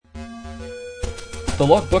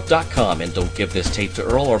TheLogbook.com and Don't Give This Tape to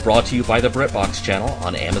Earl are brought to you by the BritBox channel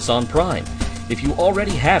on Amazon Prime. If you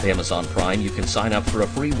already have Amazon Prime, you can sign up for a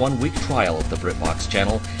free one-week trial of the BritBox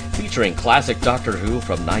channel, featuring classic Doctor Who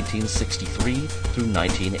from 1963 through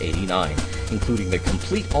 1989, including the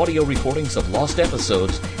complete audio recordings of lost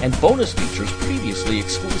episodes and bonus features previously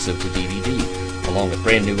exclusive to DVD, along with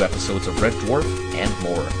brand new episodes of Red Dwarf and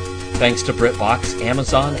more. Thanks to BritBox,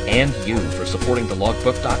 Amazon, and you for supporting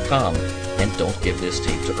TheLogbook.com and Don't Give This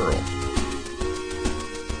Tape to Earl.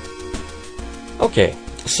 Okay,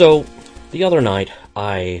 so the other night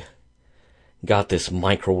I got this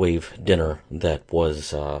microwave dinner that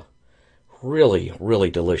was really, really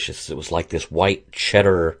delicious. It was like this white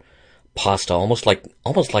cheddar pasta, almost like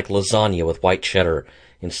lasagna with white cheddar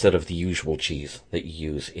instead of the usual cheese that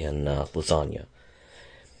you use in lasagna.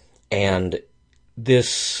 And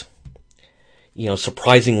this,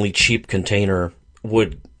 surprisingly cheap container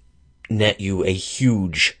would net you a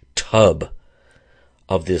huge tub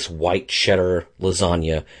of this white cheddar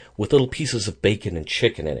lasagna with little pieces of bacon and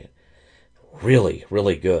chicken in it. Really,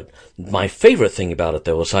 really good. My favorite thing about it,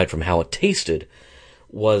 though, aside from how it tasted,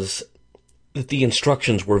 was that the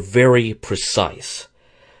instructions were very precise.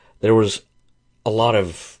 There was a lot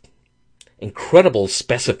of incredible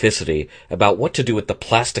specificity about what to do with the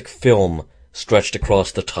plastic film stretched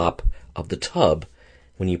across the top of the tub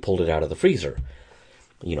when you pulled it out of the freezer.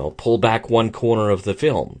 Pull back one corner of the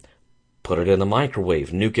film, put it in the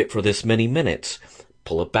microwave, nuke it for this many minutes,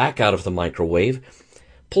 pull it back out of the microwave,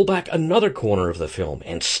 pull back another corner of the film,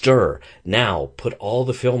 and stir. Now, put all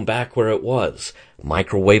the film back where it was,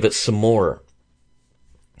 microwave it some more.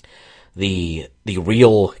 The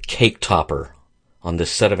real cake topper on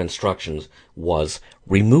this set of instructions was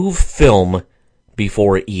remove film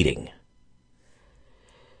before eating.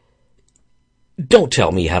 Don't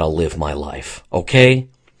tell me how to live my life, okay?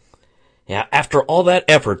 Yeah, after all that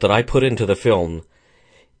effort that I put into the film,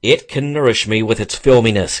 it can nourish me with its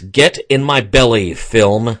filminess. Get in my belly,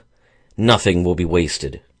 film. Nothing will be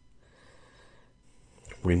wasted.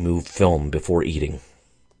 Remove film before eating.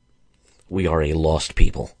 We are a lost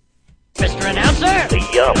people. Mr. Announcer!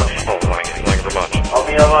 Yum. Oh, thank you very much. I'll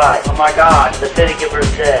be alright. Oh my god, the city giver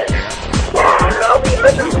is dead.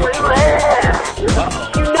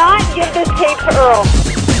 Do not give this tape to Earl.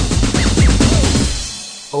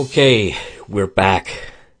 Okay, we're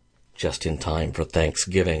back just in time for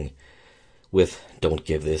Thanksgiving with Don't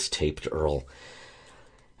Give This Tape to Earl.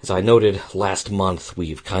 As I noted last month,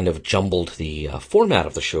 we've kind of jumbled the format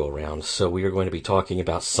of the show around, so we are going to be talking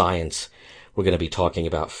about science, we're going to be talking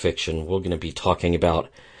about fiction, we're going to be talking about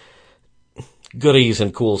goodies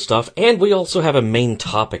and cool stuff, and we also have a main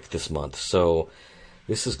topic this month, so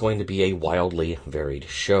this is going to be a wildly varied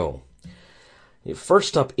show.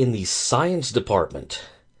 First up in the science department,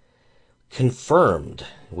 confirmed.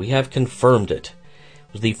 We have confirmed it.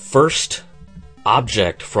 It was the first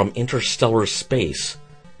object from interstellar space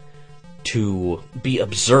to be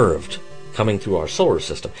observed coming through our solar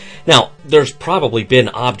system. Now, there's probably been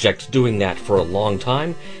objects doing that for a long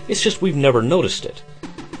time. It's just we've never noticed it.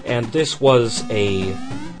 And this was a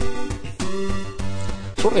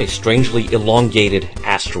sort of a strangely elongated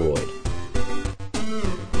asteroid.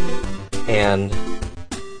 And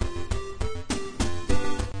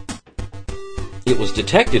it was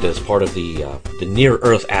detected as part of the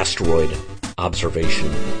Near-Earth Asteroid Observation,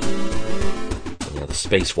 the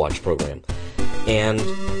Space Watch program. And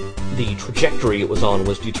the trajectory it was on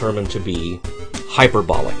was determined to be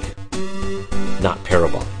hyperbolic, not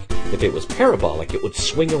parabolic. If it was parabolic, it would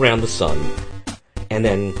swing around the sun and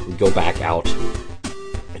then go back out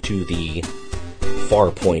to the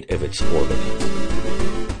far point of its orbit.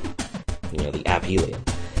 The aphelion.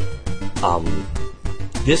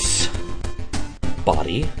 This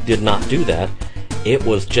body did not do that. It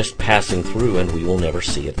was just passing through, and we will never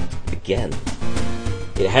see it again.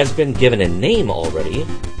 It has been given a name already.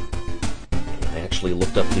 I actually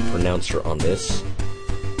looked up the pronouncer on this.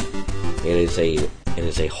 It is a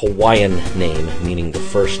Hawaiian name, meaning the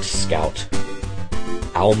first scout.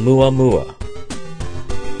 Oumuamua.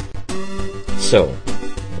 So,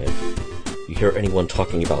 if you hear anyone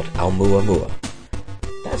talking about Oumuamua,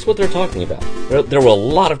 that's what they're talking about. There were a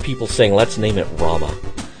lot of people saying, let's name it Rama.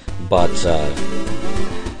 But,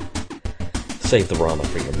 save the Rama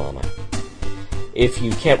for your mama. If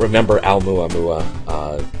you can't remember Oumuamua,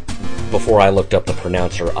 before I looked up the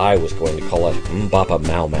pronouncer, I was going to call it Mbapa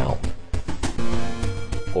Mau Mau.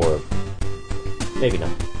 Or maybe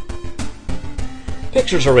not.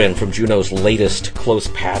 Pictures are in from Juno's latest close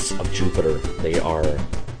pass of Jupiter. They are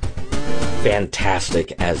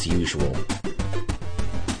fantastic as usual.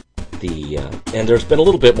 And there's been a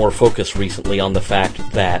little bit more focus recently on the fact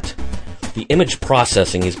that the image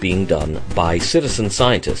processing is being done by citizen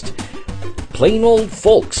scientists. Plain old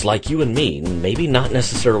folks like you and me, maybe not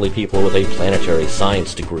necessarily people with a planetary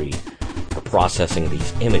science degree, are processing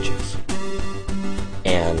these images.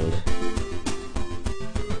 And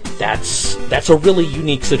that's a really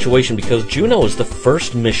unique situation because Juno is the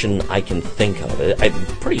first mission I can think of. I'm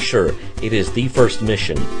pretty sure it is the first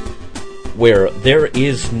mission where there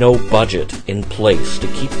is no budget in place to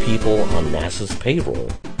keep people on NASA's payroll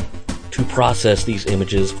to process these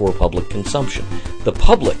images for public consumption. The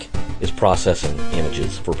public is processing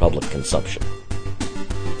images for public consumption.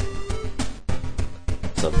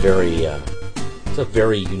 It's a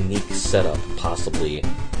very unique setup, possibly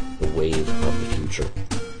the wave of the future.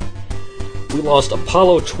 We lost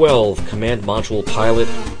Apollo 12 command module pilot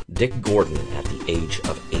Dick Gordon at the age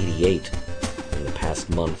of 88 in the past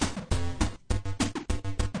month.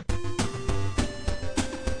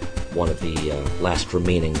 One of the last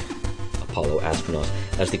remaining Apollo astronauts.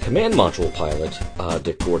 As the command module pilot,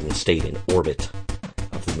 Dick Gordon stayed in orbit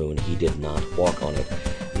of the moon. He did not walk on it.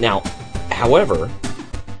 Now, however,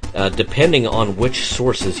 depending on which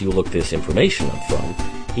sources you look this information up from,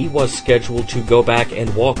 he was scheduled to go back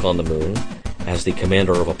and walk on the moon as the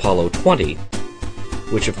commander of Apollo 20,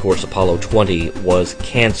 which of course Apollo 20 was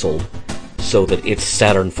canceled so that its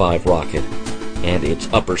Saturn V rocket and its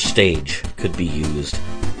upper stage could be used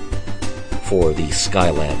for the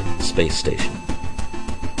Skylab space station.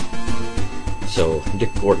 So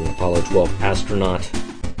Dick Gordon, Apollo 12 astronaut,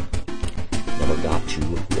 never got to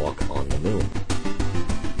walk on the moon.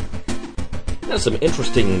 Now, some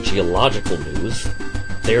interesting geological news.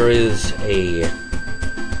 There is a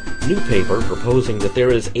new paper proposing that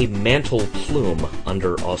there is a mantle plume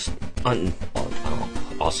under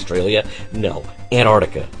Australia? No,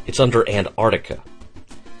 Antarctica. It's under Antarctica.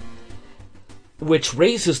 Which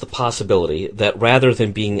raises the possibility that rather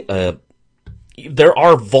than being there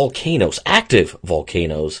are volcanoes, active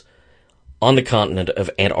volcanoes, on the continent of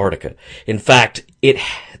Antarctica. In fact,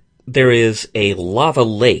 there is a lava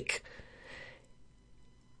lake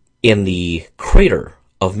in the crater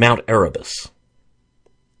of Mount Erebus,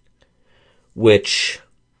 which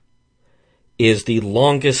is the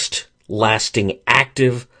longest lasting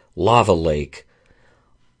active lava lake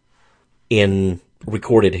in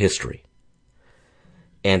recorded history.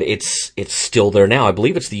 And it's still there now. I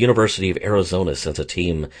believe it's the University of Arizona sends a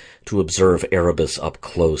team to observe Erebus up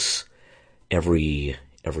close every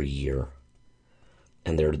year.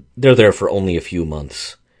 And they're there for only a few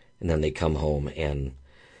months, and then they come home and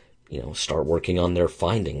start working on their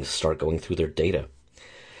findings, start going through their data.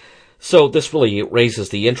 So this really raises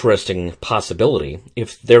the interesting possibility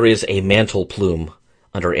if there is a mantle plume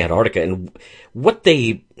under Antarctica. And what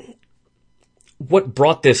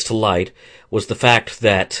brought this to light was the fact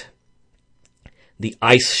that the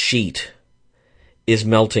ice sheet is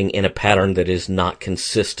melting in a pattern that is not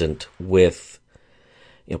consistent with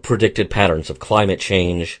predicted patterns of climate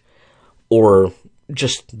change or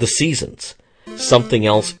just the seasons. Something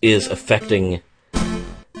else is affecting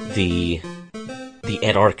the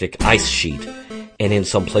Antarctic ice sheet, and in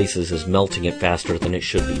some places is melting it faster than it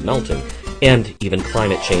should be melting. And even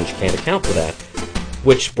climate change can't account for that,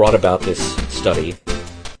 which brought about this study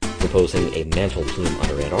proposing a mantle plume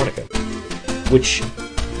under Antarctica. Which,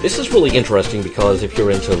 this is really interesting because if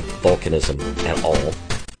you're into volcanism at all,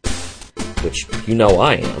 which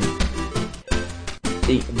I am,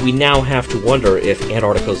 we now have to wonder if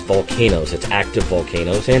Antarctica's volcanoes, its active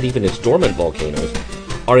volcanoes, and even its dormant volcanoes,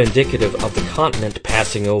 are indicative of the continent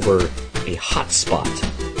passing over a hot spot,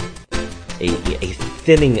 a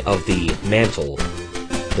thinning of the mantle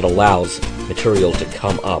that allows material to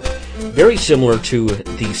come up, very similar to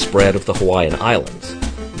the spread of the Hawaiian Islands.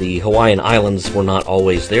 The Hawaiian Islands were not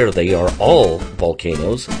always there. They are all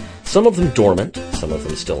volcanoes, some of them dormant, some of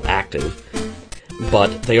them still active,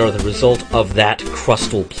 but they are the result of that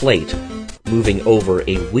crustal plate moving over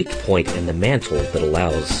a weak point in the mantle that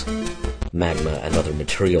allows magma and other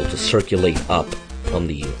material to circulate up from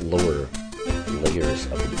the lower layers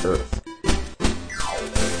of the Earth.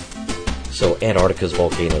 So Antarctica's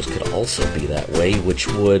volcanoes could also be that way, which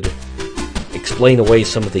would explain away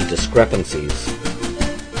some of the discrepancies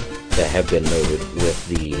that have been noted with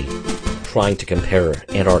the trying to compare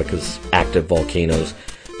Antarctica's active volcanoes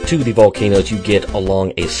to the volcanoes you get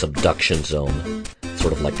along a subduction zone,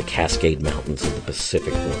 sort of like the Cascade Mountains in the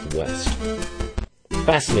Pacific Northwest.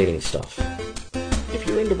 Fascinating stuff, if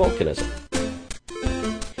you're into volcanism.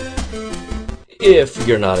 If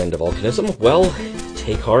you're not into volcanism, well,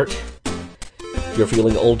 take heart. If you're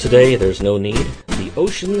feeling old today, there's no need. The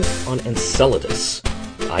oceans on Enceladus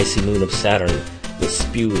icy moon of Saturn that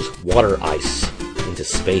spews water ice into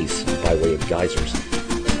space by way of geysers.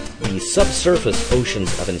 The subsurface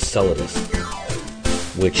oceans of Enceladus,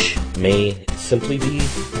 which may simply be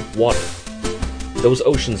water. Those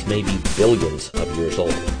oceans may be billions of years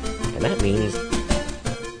old, and that means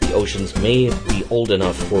the oceans may be old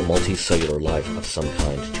enough for multicellular life of some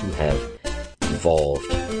kind to have evolved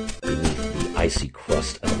beneath the icy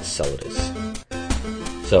crust of Enceladus.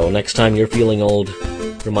 So next time you're feeling old,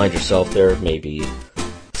 remind yourself there may be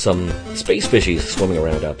some space fishies swimming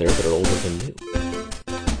around out there that are older than you.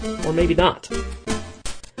 Or maybe not.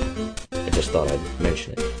 I just thought I'd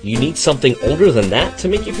mention it. You need something older than that to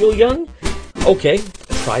make you feel young? Okay,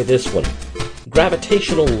 try this one.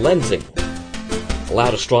 Gravitational lensing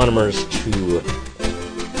allowed astronomers to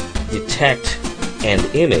detect and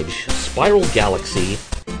image spiral galaxy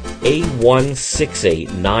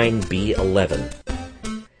A1689b11.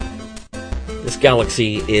 This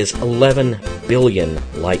galaxy is 11 billion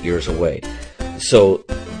light years away. So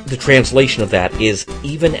the translation of that is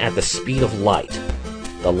even at the speed of light.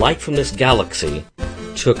 The light from this galaxy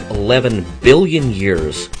took 11 billion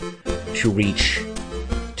years to reach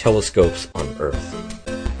telescopes on Earth.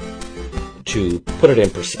 To put it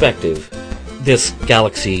in perspective, this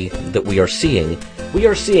galaxy that we are seeing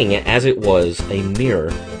it as it was a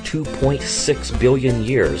mere 2.6 billion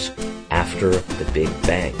years after the Big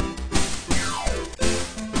Bang.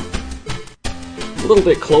 A little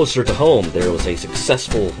bit closer to home, there was a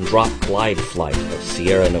successful drop-glide flight of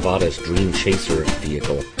Sierra Nevada's Dream Chaser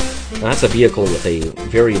vehicle. Now, that's a vehicle with a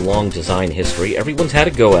very long design history. Everyone's had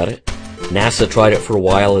a go at it. NASA tried it for a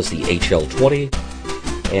while as the HL-20,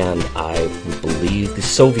 and I believe the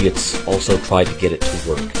Soviets also tried to get it to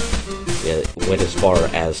work. It went as far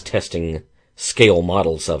as testing scale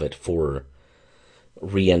models of it for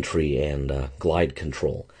re-entry and glide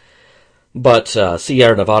control. But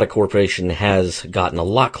Sierra Nevada Corporation has gotten a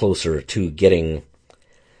lot closer to getting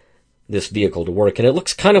this vehicle to work, and it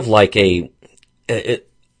looks kind of like a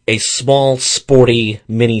small, sporty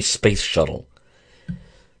mini space shuttle.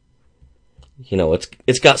 You know,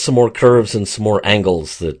 it's got some more curves and some more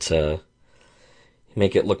angles that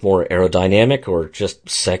make it look more aerodynamic or just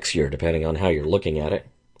sexier, depending on how you're looking at it.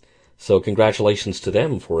 So congratulations to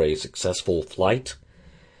them for a successful flight.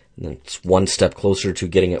 And it's one step closer to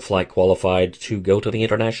getting it flight qualified to go to the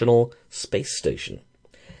International Space Station.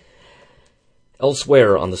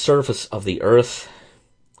 Elsewhere on the surface of the Earth,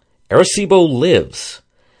 Arecibo lives.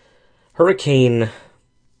 Hurricane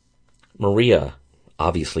Maria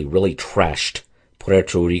obviously really trashed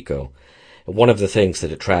Puerto Rico. And one of the things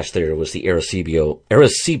that it trashed there was the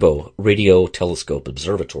Arecibo Radio Telescope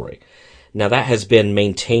Observatory. Now that has been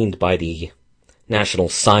maintained by the National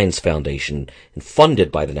Science Foundation and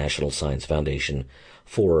funded by the National Science Foundation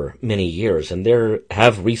for many years, and there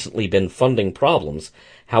have recently been funding problems.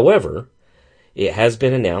 However, it has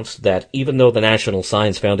been announced that even though the National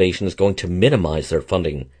Science Foundation is going to minimize their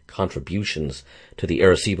funding contributions to the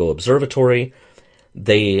Arecibo Observatory,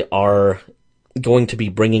 they are going to be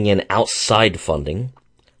bringing in outside funding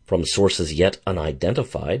from sources yet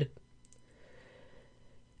unidentified,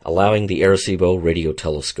 allowing the Arecibo Radio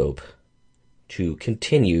Telescope to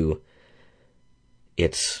continue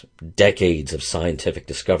its decades of scientific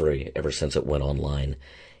discovery ever since it went online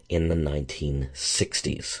in the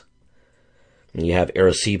 1960s. And you have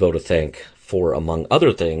Arecibo to thank for, among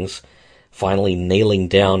other things, finally nailing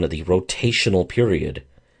down the rotational period,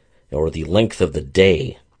 or the length of the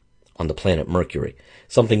day on the planet Mercury,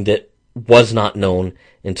 something that was not known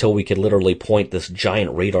until we could literally point this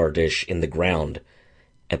giant radar dish in the ground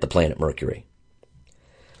at the planet Mercury.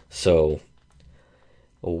 So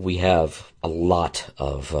we have a lot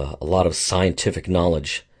of scientific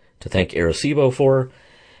knowledge to thank Arecibo for,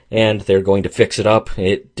 and they're going to fix it up.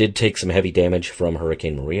 It did take some heavy damage from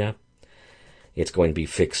Hurricane Maria. It's going to be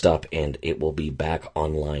fixed up, and it will be back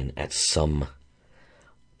online at some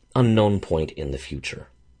unknown point in the future.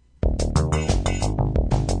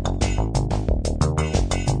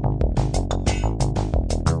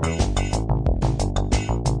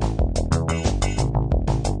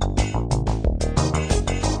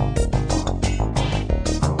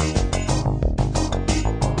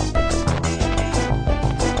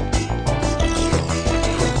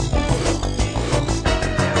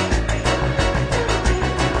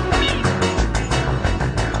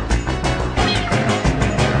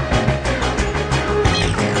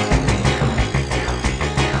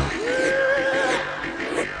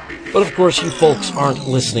 But of course, you folks aren't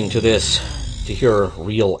listening to this to hear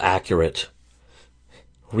real, accurate,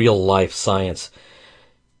 real-life science.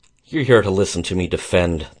 You're here to listen to me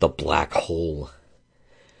defend the black hole.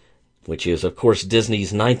 which is, of course,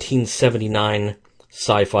 Disney's 1979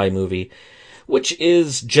 sci-fi movie, which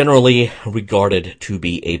is generally regarded to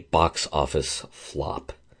be a box office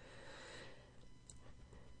flop.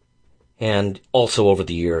 And also over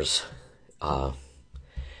the years,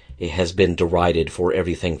 it has been derided for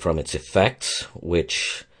everything from its effects,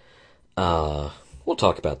 which, we'll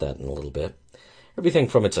talk about that in a little bit. Everything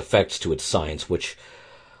from its effects to its science, which,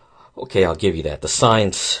 okay, I'll give you that. The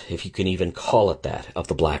science, if you can even call it that, of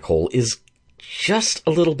the black hole is just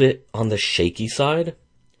a little bit on the shaky side.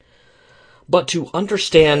 But to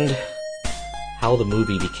understand how the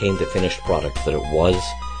movie became the finished product that it was,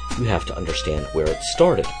 you have to understand where it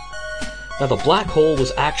started. Now, the black hole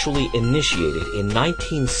was actually initiated in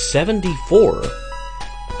 1974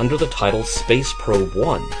 under the title Space Probe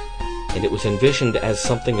 1, and it was envisioned as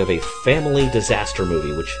something of a family disaster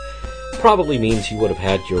movie, which probably means you would have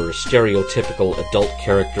had your stereotypical adult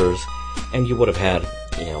characters, and you would have had,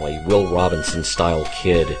 a Will Robinson-style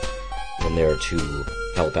kid in there to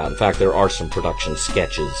help out. In fact, there are some production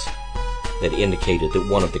sketches that indicated that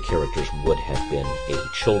one of the characters would have been a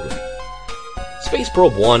children. Space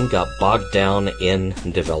Probe 1 got bogged down in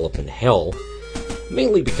development hell,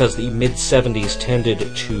 mainly because the mid-70s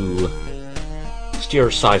tended to steer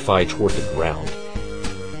sci-fi toward the ground.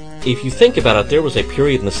 If you think about it, there was a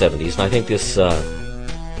period in the 70s, and I think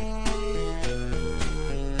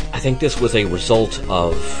this was a result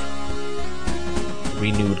of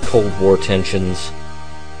renewed Cold War tensions,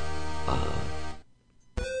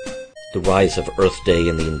 the rise of Earth Day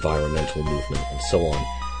and the environmental movement, and so on.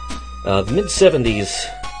 The mid-70s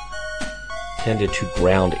tended to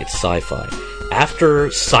ground its sci-fi.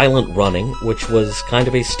 After Silent Running, which was kind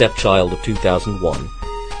of a stepchild of 2001,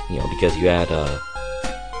 because you had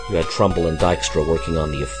Trumbull and Dykstra working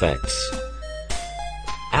on the effects.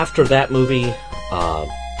 After that movie,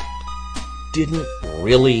 didn't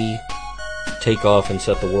really take off and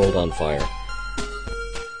set the world on fire.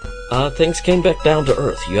 Things came back down to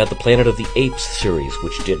Earth. You had the Planet of the Apes series,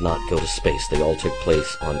 which did not go to space. They all took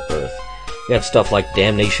place on Earth. You had stuff like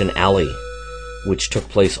Damnation Alley, which took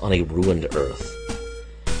place on a ruined Earth.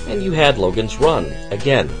 And you had Logan's Run.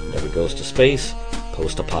 Again, never goes to space,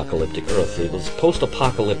 post-apocalyptic Earth. It was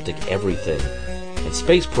post-apocalyptic everything. And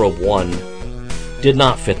Space Probe 1 did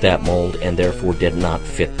not fit that mold, and therefore did not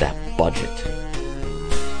fit that budget.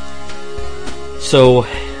 So,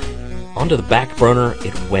 onto the back burner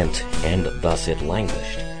it went, and thus it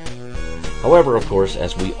languished. However, of course,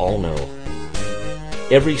 as we all know,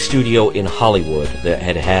 every studio in Hollywood that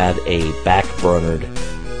had a back-burnered,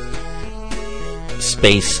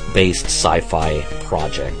 space-based sci-fi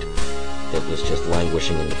project that was just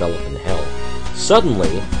languishing in development hell,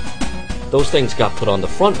 suddenly, those things got put on the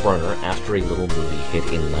front burner after a little movie hit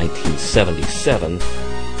in 1977.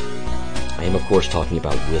 I am, of course, talking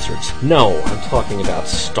about Wizards. No, I'm talking about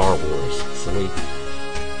Star Wars, silly.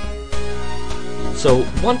 So,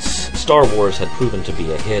 once Star Wars had proven to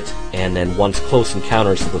be a hit, and then once Close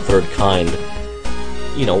Encounters of the Third Kind,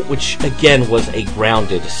 which again was a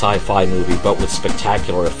grounded sci-fi movie, but with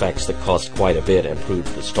spectacular effects that cost quite a bit and proved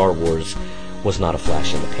that Star Wars was not a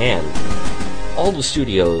flash in the pan, all the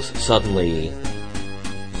studios suddenly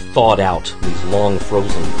thawed out these long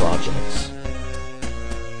frozen projects.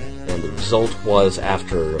 And the result was,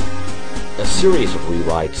 after a series of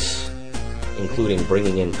rewrites, including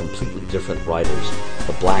bringing in completely different writers,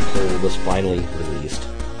 The Black Hole was finally released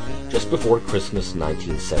just before Christmas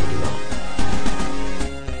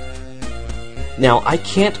 1979. Now, I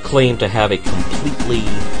can't claim to have a completely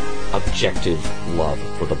objective love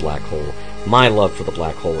for The Black Hole. My love for The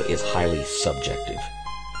Black Hole is highly subjective.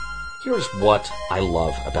 Here's what I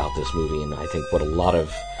love about this movie, and I think what a lot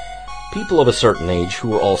of people of a certain age who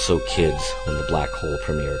were also kids when The Black Hole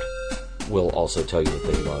premiered will also tell you that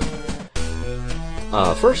they love.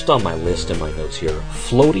 First on my list in my notes here,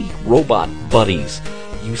 floaty robot buddies.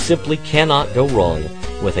 You simply cannot go wrong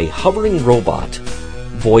with a hovering robot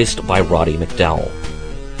voiced by Roddy McDowall.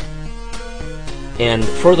 And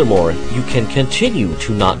furthermore, you can continue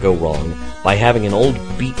to not go wrong by having an old,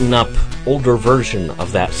 beaten-up, older version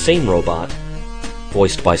of that same robot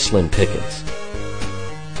voiced by Slim Pickens.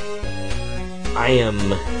 I am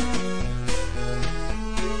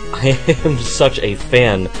such a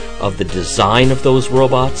fan of the design of those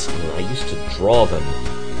robots. I used to draw them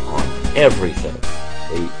on everything.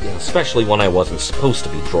 Especially when I wasn't supposed to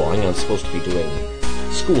be drawing. I was supposed to be doing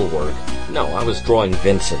schoolwork. No, I was drawing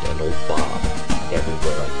Vincent and old Bob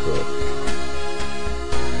everywhere I could.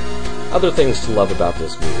 Other things to love about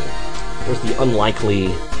this movie. There's the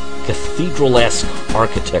unlikely cathedral-esque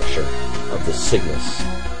architecture of the Cygnus.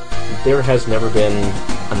 There has never been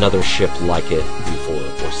another ship like it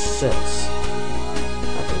before or since.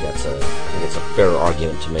 I think it's a fair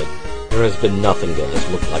argument to make. There has been nothing that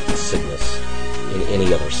has looked like the Cygnus in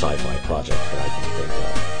any other sci-fi project that I can think of.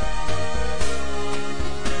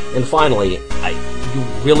 And finally, you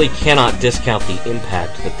really cannot discount the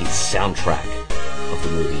impact that the soundtrack of the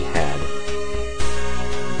movie had.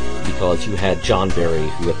 Because you had John Barry,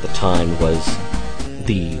 who at the time was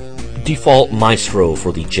the default maestro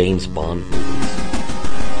for the James Bond movies,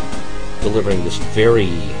 delivering this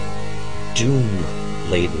very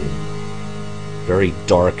doom-laden, very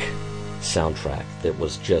dark soundtrack that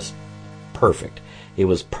was just perfect. It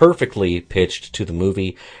was perfectly pitched to the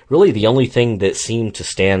movie. Really, the only thing that seemed to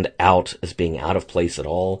stand out as being out of place at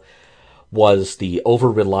all was the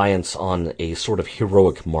over-reliance on a sort of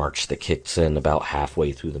heroic march that kicks in about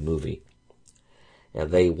halfway through the movie.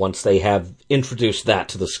 And once they have introduced that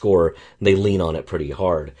to the score, they lean on it pretty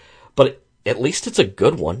hard. But at least it's a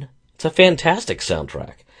good one. It's a fantastic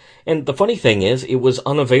soundtrack. And the funny thing is, it was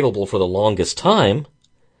unavailable for the longest time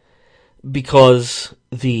because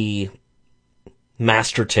the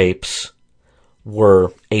master tapes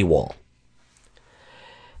were AWOL.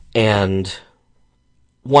 And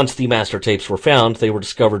once the master tapes were found, they were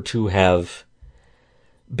discovered to have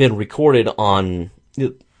been recorded on...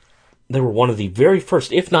 They were one of the very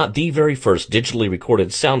first, if not the very first, digitally recorded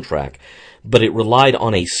soundtrack, but it relied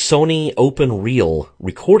on a Sony open reel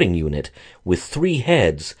recording unit with 3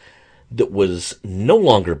 heads that was no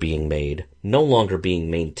longer being made, no longer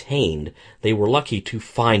being maintained. They were lucky to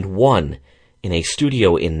find one in a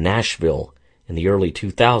studio in Nashville in the early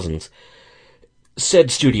 2000s.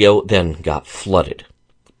 Said studio then got flooded.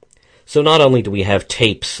 So not only do we have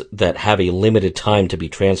tapes that have a limited time to be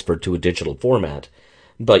transferred to a digital format,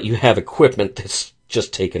 but you have equipment that's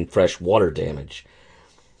just taken fresh water damage.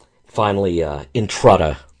 Finally,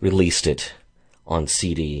 Intrada released it on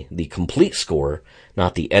CD, the complete score,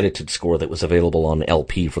 not the edited score that was available on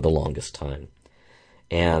LP for the longest time.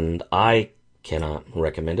 And I cannot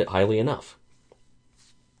recommend it highly enough.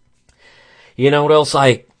 You know what else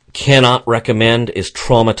I cannot recommend is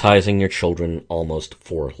traumatizing your children almost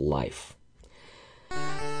for life.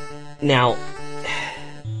 Now,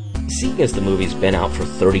 seeing as the movie's been out for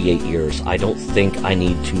 38 years, I don't think I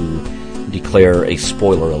need to declare a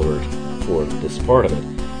spoiler alert for this part of it.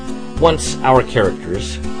 Once our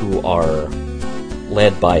characters, who are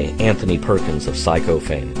led by Anthony Perkins of Psycho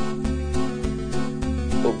fame,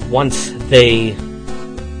 once they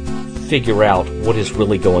figure out what is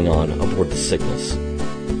really going on aboard the Cygnus,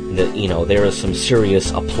 that, there is some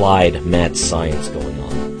serious applied mad science going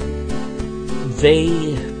on,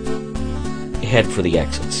 they head for the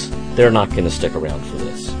exits. They're not going to stick around for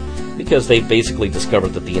this, because they've basically discovered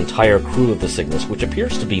that the entire crew of the Cygnus, which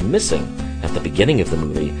appears to be missing at the beginning of the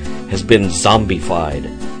movie, has been zombified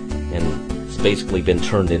and has basically been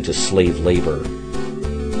turned into slave labor,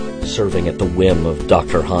 serving at the whim of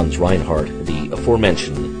Dr. Hans Reinhardt, the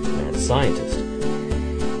aforementioned mad scientist.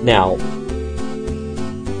 Now,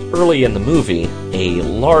 early in the movie, a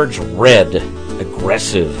large, red,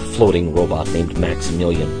 aggressive floating robot named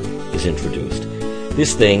Maximilian is introduced.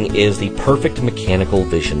 This thing is the perfect mechanical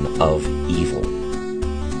vision of evil.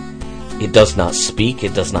 It does not speak,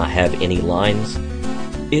 it does not have any lines,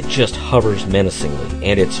 it just hovers menacingly,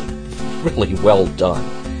 and it's really well done.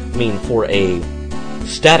 I mean, for a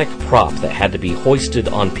static prop that had to be hoisted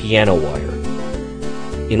on piano wire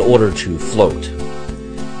in order to float,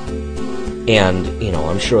 and,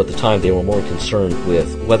 I'm sure at the time they were more concerned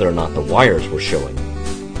with whether or not the wires were showing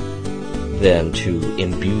than to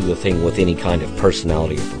imbue the thing with any kind of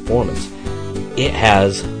personality or performance. It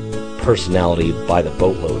has personality by the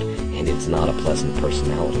boatload, and it's not a pleasant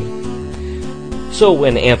personality. So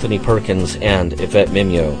when Anthony Perkins and Yvette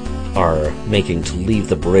Mimieux are making to leave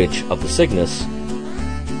the bridge of the Cygnus,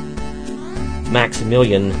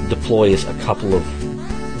 Maximilian deploys a couple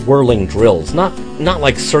of whirling drills, not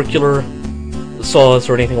like circular saws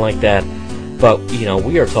or anything like that, but,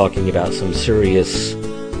 we are talking about some serious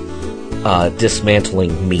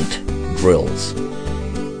dismantling meat drills.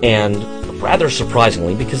 And rather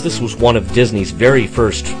surprisingly, because this was one of Disney's very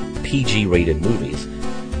first PG-rated movies,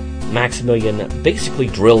 Maximilian basically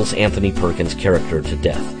drills Anthony Perkins' character to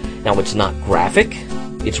death. Now, it's not graphic,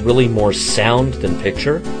 it's really more sound than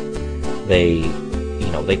picture. They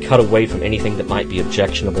cut away from anything that might be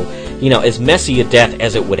objectionable. As messy a death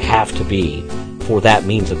as it would have to be for that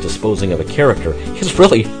means of disposing of a character is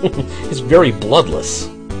really is very bloodless.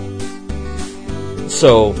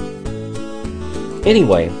 So,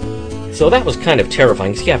 anyway, so that was kind of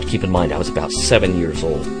terrifying, because you have to keep in mind I was about 7 years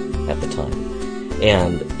old at the time.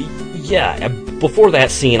 And, yeah, before that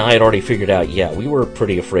scene I had already figured out, we were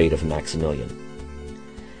pretty afraid of Maximilian.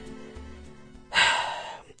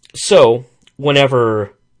 So,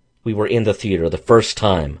 whenever we were in the theater, the first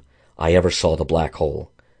time I ever saw The Black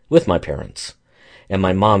Hole with my parents, and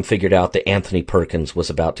my mom figured out that Anthony Perkins was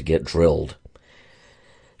about to get drilled,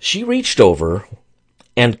 she reached over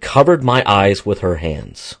and covered my eyes with her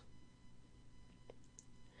hands.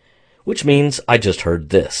 Which means I just heard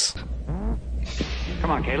this.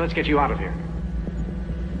 Come on, Kay, let's get you out of here.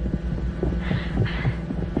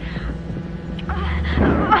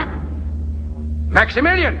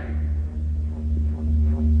 Maximilian!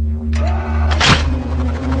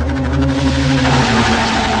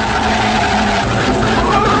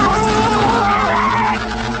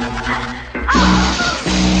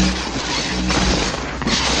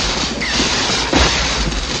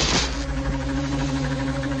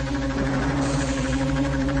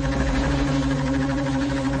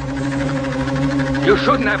 You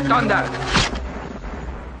shouldn't have done that.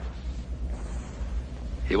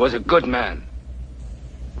 He was a good man.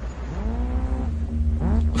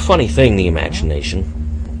 Funny thing, the imagination.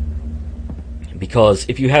 Because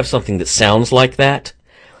if you have something that sounds like that,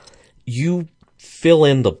 you fill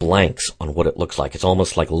in the blanks on what it looks like. It's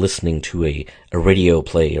almost like listening to a radio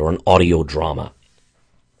play or an audio drama.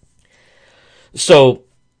 So,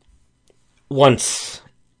 once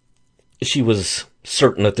she was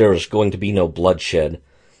certain that there was going to be no bloodshed,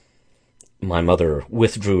 my mother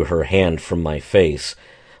withdrew her hand from my face.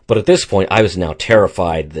 But at this point, I was now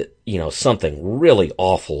terrified that, something really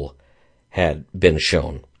awful had been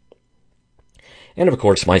shown. And of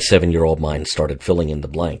course, my 7-year-old mind started filling in the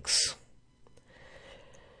blanks.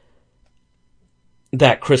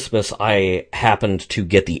 That Christmas, I happened to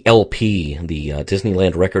get the LP, the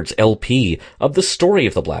Disneyland Records LP, of the story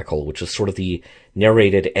of the Black Hole, which is sort of the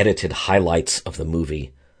narrated, edited highlights of the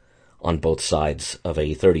movie on both sides of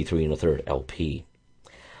a 33 1/3 LP.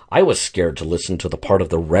 I was scared to listen to the part of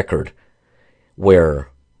the record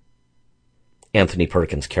where Anthony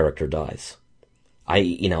Perkins' character dies.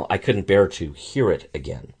 I couldn't bear to hear it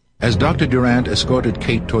again. As Dr. Durant escorted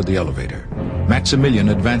Kate toward the elevator, Maximilian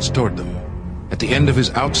advanced toward them. At the end of his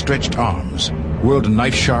outstretched arms whirled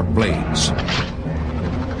knife-sharp blades.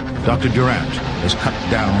 Dr. Durant was cut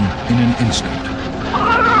down in an instant.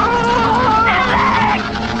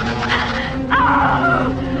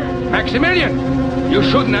 Maximilian, you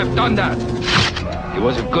shouldn't have done that. He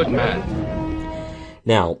was a good man.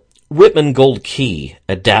 Now, Whitman Gold Key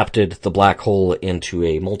adapted The Black Hole into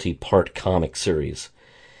a multi-part comic series,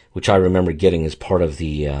 which I remember getting as part of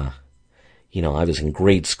the, I was in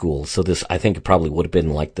grade school, so this, I think it probably would have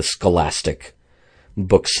been like the Scholastic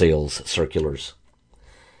book sales circulars.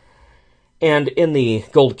 And in the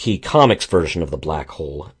Gold Key Comics version of The Black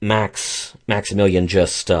Hole, Maximilian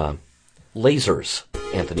just lasers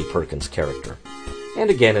Anthony Perkins' character. And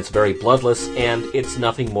again, it's very bloodless, and it's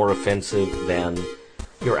nothing more offensive than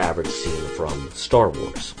your average scene from Star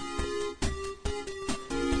Wars.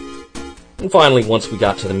 And finally, once we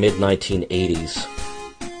got to the mid-1980s,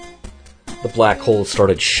 The Black Hole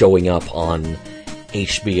started showing up on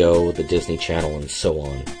HBO, the Disney Channel, and so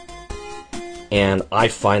on. And I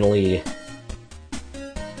finally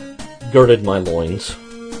girded my loins.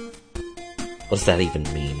 What does that even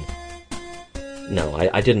mean? No,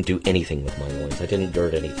 I didn't do anything with my loins. I didn't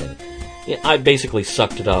gird anything. I basically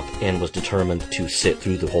sucked it up and was determined to sit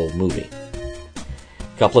through the whole movie.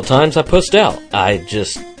 A couple of times I pussed out. I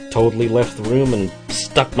just totally left the room and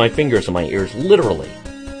stuck my fingers in my ears, literally,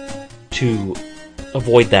 to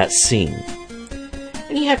avoid that scene.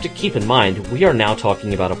 And you have to keep in mind, we are now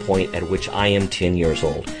talking about a point at which I am 10 years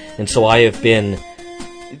old. And so I have been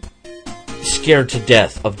scared to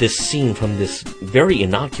death of this scene from this very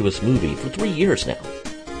innocuous movie for 3 years now.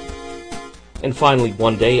 And finally,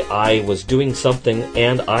 one day, I was doing something,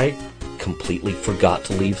 and I completely forgot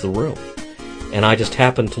to leave the room. And I just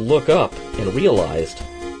happened to look up and realized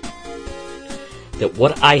that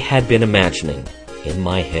what I had been imagining in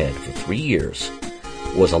my head for 3 years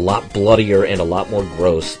was a lot bloodier and a lot more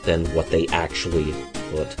gross than what they actually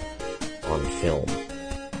put on film.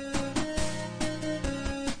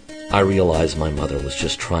 I realized my mother was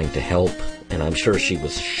just trying to help, and I'm sure she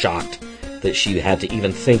was shocked that she had to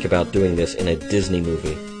even think about doing this in a Disney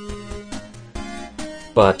movie.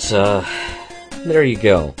 But, there you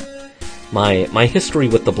go. My history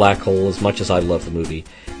with The Black Hole, as much as I love the movie,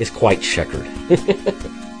 is quite checkered.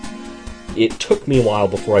 It took me a while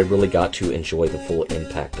before I really got to enjoy the full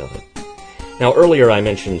impact of it. Now, earlier I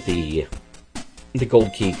mentioned the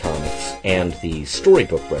Gold Key comics and the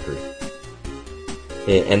storybook record.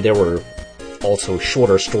 And there were also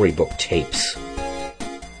shorter storybook tapes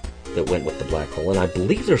that went with The Black Hole. And I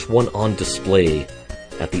believe there's one on display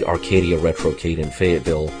at the Arcadia Retrocade in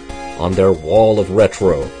Fayetteville on their wall of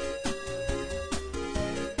retro.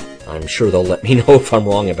 I'm sure they'll let me know if I'm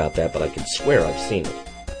wrong about that, but I can swear I've seen it.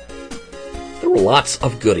 There were lots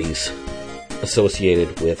of goodies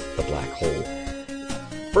associated with the black hole.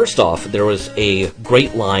 First off, there was a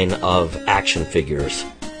great line of action figures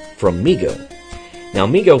from Mego. Now,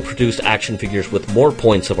 Mego produced action figures with more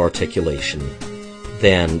points of articulation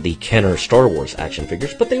than the Kenner Star Wars action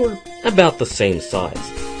figures, but they were about the same size.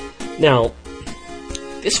 Now,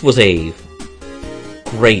 this was a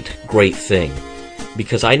great thing,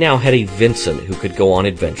 because I now had a Vincent who could go on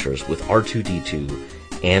adventures with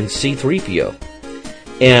R2-D2 and C-3PO.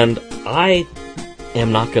 And I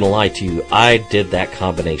am not going to lie to you, I did that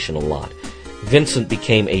combination a lot. Vincent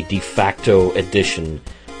became a de facto addition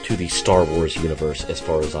to the Star Wars universe as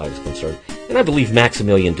far as I was concerned. And I believe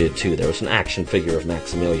Maximilian did too. There was an action figure of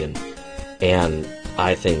Maximilian, and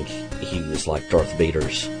I think he was like Darth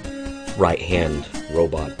Vader's right-hand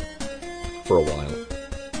robot for a while.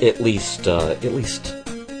 At least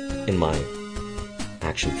in my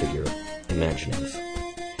action figure imaginings.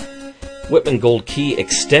 Whitman Gold Key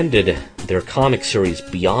extended their comic series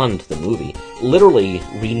beyond the movie, literally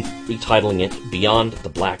retitling it Beyond the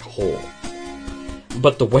Black Hole.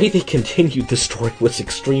 But the way they continued the story was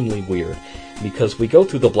extremely weird, because we go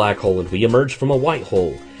through the black hole and we emerge from a white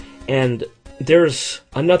hole, and there's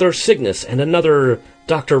another Cygnus and another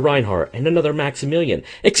Dr. Reinhardt and another Maximilian,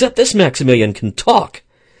 except this Maximilian can talk.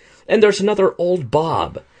 And there's another Old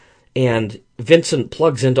Bob, and Vincent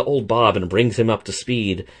plugs into Old Bob and brings him up to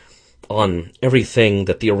speed on everything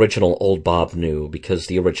that the original Old Bob knew, because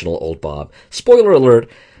the original Old Bob, spoiler alert,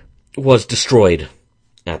 was destroyed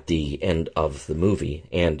at the end of the movie,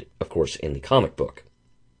 and, of course, in the comic book.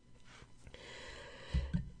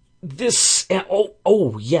 This,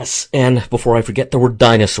 yes, and before I forget, there were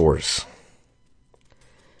dinosaurs.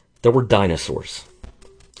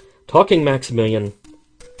 Talking Maximilian,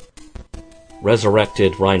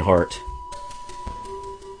 resurrected Reinhardt,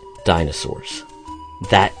 dinosaurs.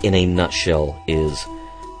 That, in a nutshell, is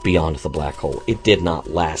Beyond the Black Hole. It did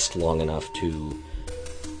not last long enough to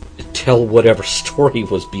tell whatever story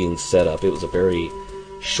was being set up. It was a very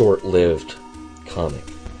short-lived comic.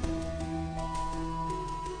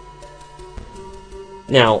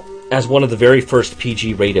 Now, as one of the very first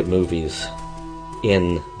PG-rated movies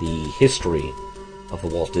in the history of the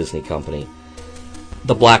Walt Disney Company,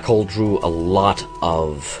 The Black Hole drew a lot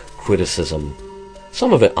of criticism,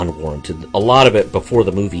 some of it unwarranted, a lot of it before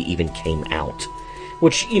the movie even came out.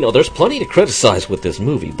 Which, there's plenty to criticize with this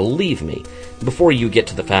movie, believe me, before you get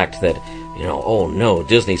to the fact that, oh no,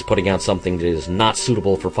 Disney's putting out something that is not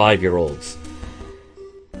suitable for 5-year-olds.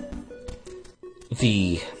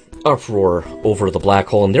 The uproar over the black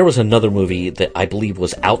hole, and there was another movie that I believe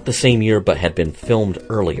was out the same year but had been filmed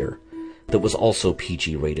earlier that was also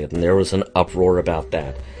PG rated, and there was an uproar about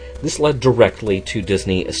that. This led directly to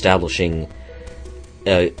Disney establishing,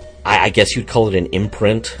 I guess you'd call it an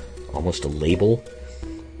imprint, almost a label,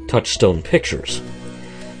 Touchstone Pictures.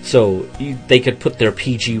 So they could put their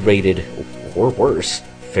PG rated, or worse,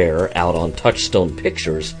 fare out on Touchstone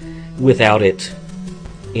Pictures without it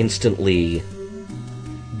instantly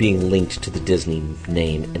being linked to the Disney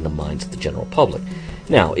name in the minds of the general public.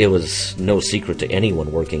 Now, it was no secret to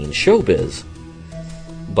anyone working in showbiz,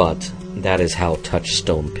 but that is how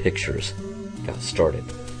Touchstone Pictures got started.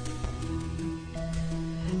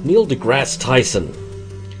 Neil deGrasse Tyson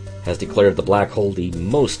has declared The Black Hole the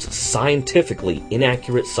most scientifically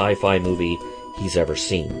inaccurate sci-fi movie he's ever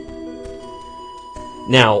seen.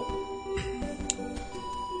 Now,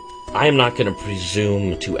 I am not going to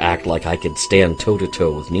presume to act like I could stand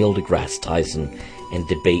toe-to-toe with Neil deGrasse Tyson and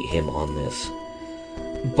debate him on this.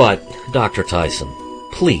 But, Dr. Tyson,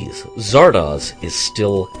 please, Zardoz is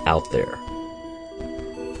still out there.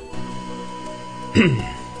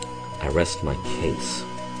 I rest my case.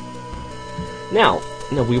 Now,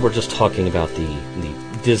 we were just talking about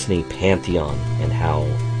the Disney pantheon and how,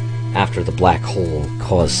 after the black hole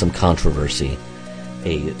caused some controversy,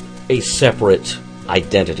 a separate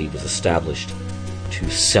identity was established to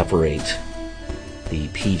separate the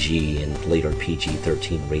PG and later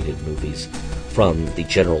PG-13 rated movies from the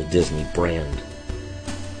general Disney brand.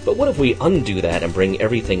 But what if we undo that and bring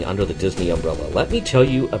everything under the Disney umbrella? Let me tell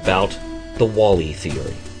you about the WALL-E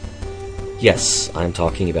theory. Yes, I'm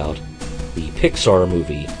talking about the Pixar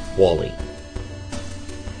movie WALL-E.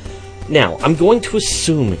 Now, I'm going to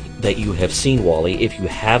assume that you have seen WALL-E. If you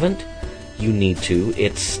haven't, you need to.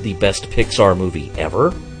 It's the best Pixar movie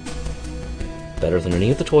ever. Better than any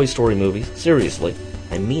of the Toy Story movies. Seriously,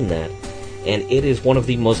 I mean that. And it is one of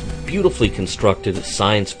the most beautifully constructed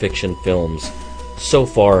science fiction films so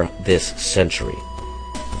far this century,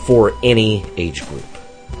 for any age group.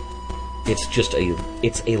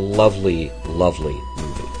 it's a lovely, lovely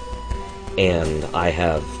movie. And I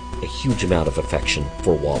have a huge amount of affection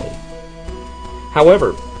for Wall-E.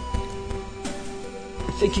 However,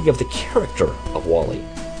 thinking of the character of Wall-E,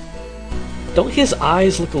 don't his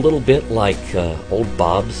eyes look a little bit like old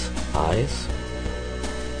Bob's eyes?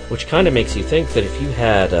 Which kind of makes you think that if you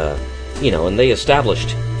had, and they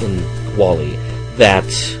established in Wall-E that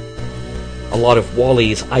a lot of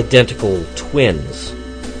Wall-E's identical twins,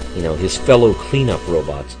 his fellow cleanup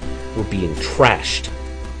robots, were being trashed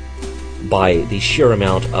by the sheer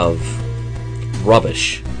amount of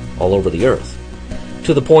rubbish all over the Earth,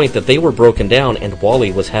 to the point that they were broken down and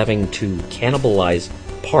Wall-E was having to cannibalize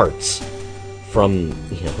parts from,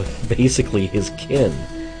 basically his kin.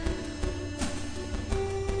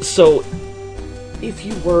 So, if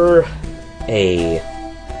you were a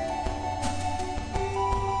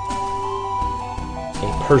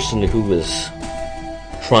person who was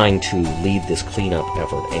trying to lead this cleanup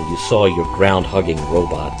effort and you saw your ground-hugging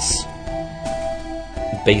robots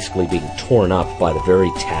basically being torn up by the very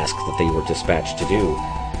task that they were dispatched to do,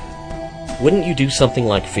 wouldn't you do something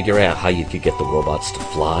like figure out how you could get the robots to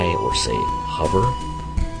fly or, say, hover?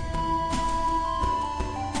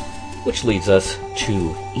 Which leads us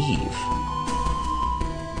to Eve.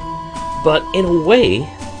 But in a way,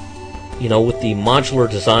 with the modular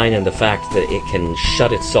design and the fact that it can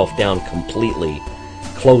shut itself down completely,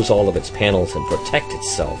 close all of its panels and protect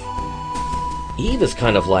itself, Eve is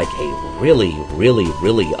kind of like a really, really,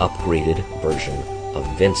 really upgraded version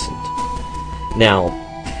of Vincent. Now,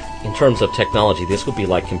 in terms of technology, this would be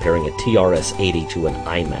like comparing a TRS-80 to an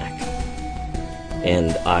iMac.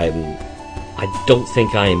 And I don't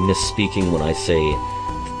think I am misspeaking when I say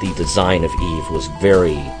that the design of Eve was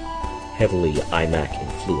very heavily iMac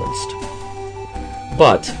influenced.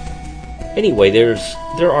 But anyway,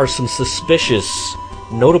 there are some suspicious,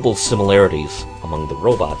 notable similarities among the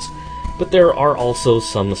robots, but there are also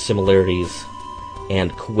some similarities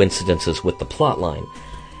and coincidences with the plotline.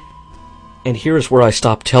 And here's where I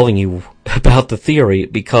stop telling you about the theory,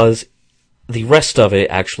 because the rest of it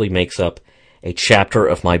actually makes up a chapter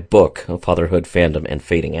of my book, Fatherhood, Fandom, and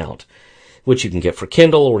Fading Out, which you can get for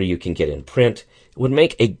Kindle or you can get in print. It would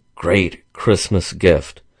make a great Christmas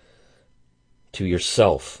gift to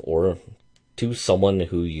yourself or to someone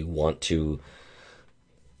who you want to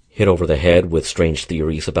hit over the head with strange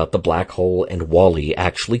theories about the black hole and Wall-E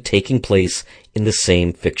actually taking place in the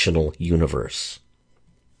same fictional universe.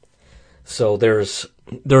 So there's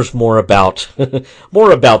more about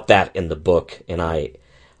that in the book, and I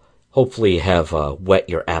hopefully have whet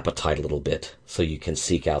your appetite a little bit so you can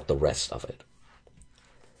seek out the rest of it.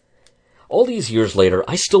 All these years later,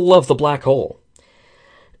 I still love the black hole.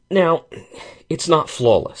 Now, it's not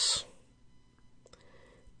flawless.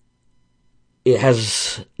 It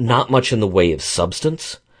has not much in the way of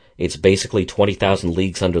substance. It's basically 20,000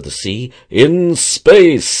 leagues under the sea in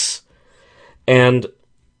space. And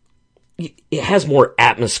it has more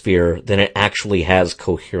atmosphere than it actually has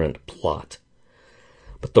coherent plot.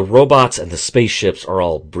 But the robots and the spaceships are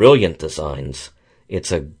all brilliant designs.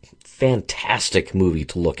 It's a fantastic movie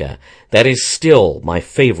to look at. That is still my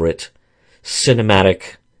favorite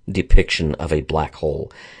cinematic depiction of a black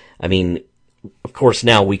hole. I mean, of course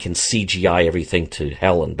now we can CGI everything to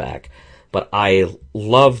hell and back, but I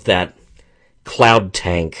love that cloud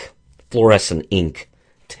tank, fluorescent ink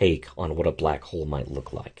take on what a black hole might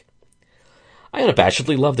look like. I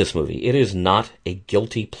unabashedly love this movie. It is not a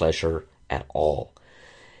guilty pleasure at all.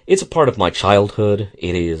 It's a part of my childhood.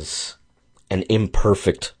 It is an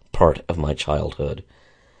imperfect part of my childhood.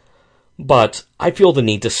 But I feel the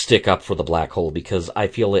need to stick up for the black hole because I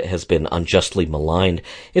feel it has been unjustly maligned.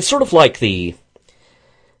 It's sort of like if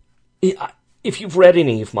you've read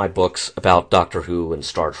any of my books about Doctor Who and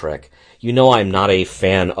Star Trek, you know I'm not a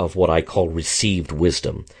fan of what I call received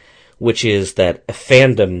wisdom, which is that a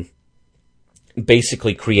fandom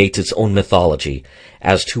basically creates its own mythology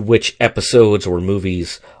as to which episodes or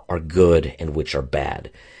movies are good and which are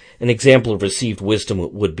bad. An example of received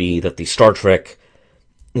wisdom would be that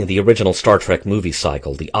the original Star Trek movie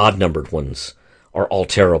cycle, the odd-numbered ones are all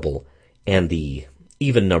terrible, and the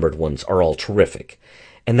even-numbered ones are all terrific.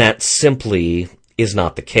 And that simply is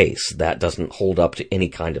not the case. That doesn't hold up to any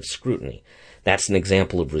kind of scrutiny. That's an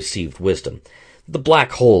example of received wisdom. The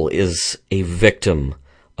black hole is a victim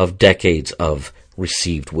of decades of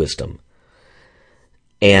received wisdom.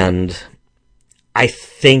 And I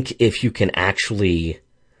think if you can actually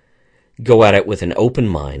go at it with an open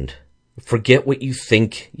mind, forget what you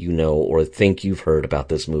think you know or think you've heard about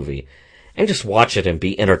this movie, and just watch it and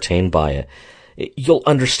be entertained by it, you'll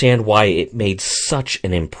understand why it made such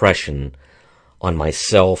an impression on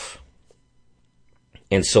myself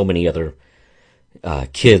and so many other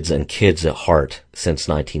kids and kids at heart since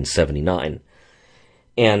 1979.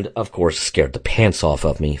 And, of course, scared the pants off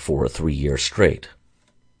of me for 3 years straight.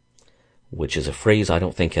 Which is a phrase I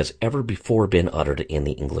don't think has ever before been uttered in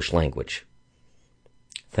the English language.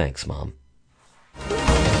 Thanks, Mom.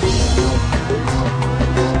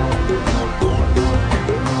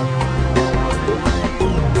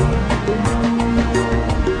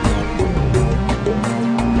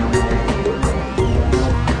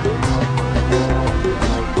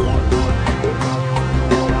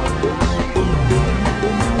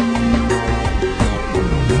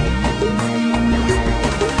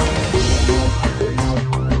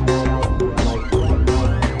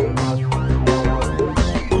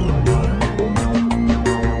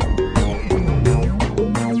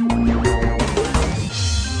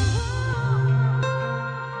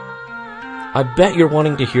 I bet you're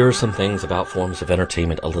wanting to hear some things about forms of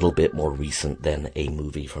entertainment a little bit more recent than a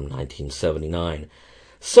movie from 1979.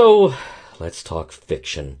 So, let's talk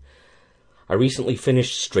fiction. I recently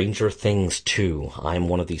finished Stranger Things 2. I'm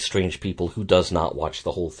one of these strange people who does not watch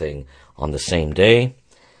the whole thing on the same day.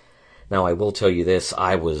 Now, I will tell you this,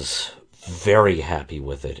 I was very happy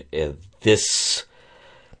with it. This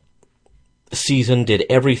season did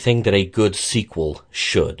everything that a good sequel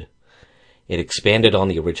should. It expanded on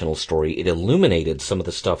the original story. It illuminated some of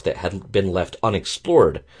the stuff that had been left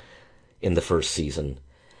unexplored in the first season,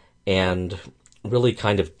 and really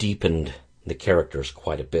kind of deepened the characters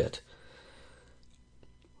quite a bit.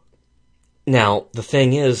 Now, the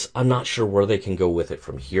thing is, I'm not sure where they can go with it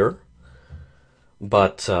from here,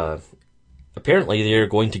 but apparently they're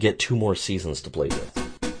going to get 2 more seasons to play with.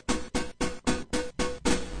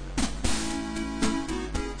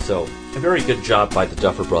 So, a very good job by the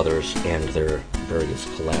Duffer Brothers and their various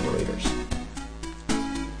collaborators.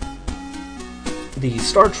 The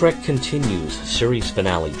Star Trek Continues series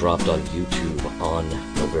finale dropped on YouTube on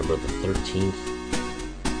November the 13th,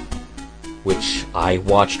 which I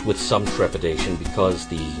watched with some trepidation because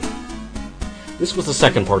this was the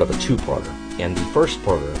second part of a 2-parter, and the first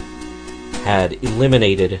parter had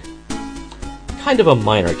eliminated kind of a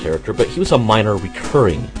minor character, but he was a minor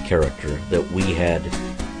recurring character that we had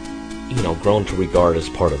grown to regard as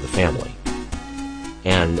part of the family.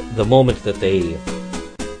 And the moment that they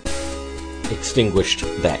extinguished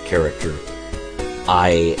that character,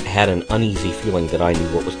 I had an uneasy feeling that I knew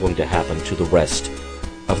what was going to happen to the rest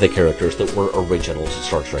of the characters that were original to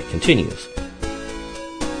Star Trek Continues.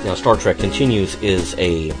 Now, Star Trek Continues was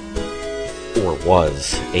a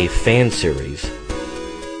fan series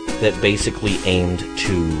that basically aimed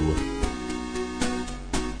to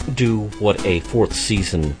do what a 4th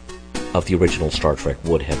season of the original Star Trek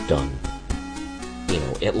would have done,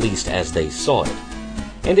 at least as they saw it.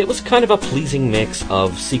 And it was kind of a pleasing mix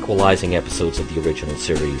of sequelizing episodes of the original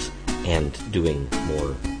series and doing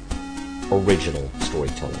more original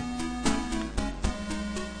storytelling.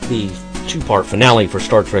 The 2-part finale for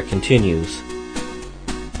Star Trek Continues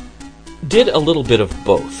did a little bit of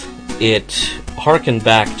both. It harkened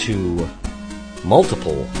back to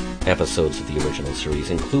multiple episodes of the original series,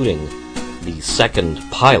 including the second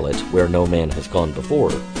pilot, Where No Man Has Gone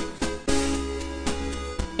Before.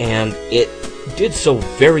 And it did so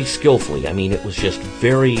very skillfully. I mean, it was just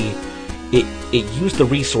very... It used the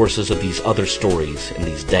resources of these other stories and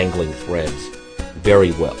these dangling threads very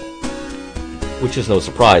well. Which is no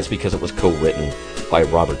surprise, because it was co-written by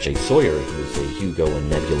Robert J. Sawyer, who is a Hugo and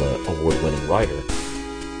Nebula award-winning writer.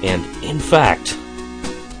 And, in fact,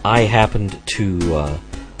 I happened to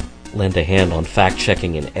lend a hand on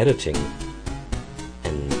fact-checking and editing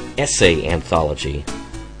essay anthology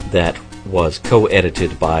that was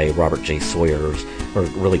co-edited by Robert J. Sawyer, or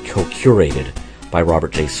really co-curated by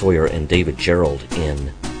Robert J. Sawyer and David Gerrold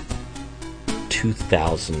in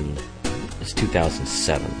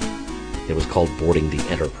 2007. It was called Boarding the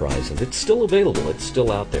Enterprise, and it's still available. It's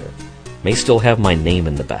still out there. May still have my name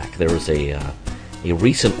in the back. There was a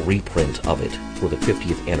recent reprint of it for the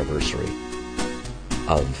 50th anniversary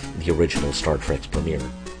of the original Star Trek's premiere.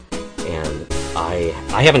 And I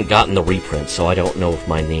haven't gotten the reprint, so I don't know if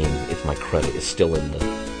my credit is still at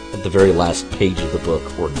the very last page of the book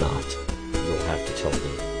or not. You'll have to tell me.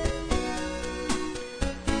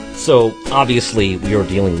 So, obviously, we are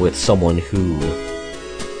dealing with someone who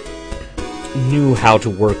knew how to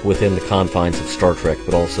work within the confines of Star Trek,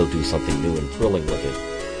 but also do something new and thrilling with it.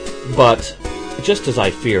 But, just as I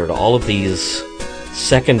feared, all of these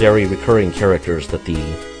secondary recurring characters that the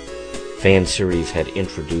fan series had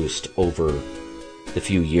introduced over the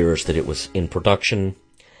few years that it was in production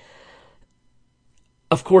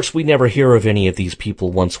of course, we never hear of any of these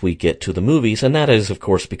people once we get to the movies, and that is, of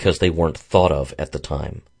course, because they weren't thought of at the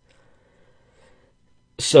time.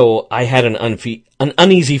 So I had an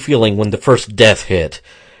uneasy feeling when the first death hit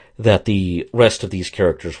that the rest of these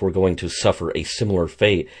characters were going to suffer a similar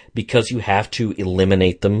fate, because you have to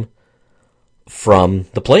eliminate them from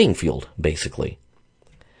the playing field, basically.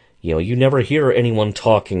 You know, you never hear anyone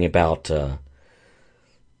talking about, the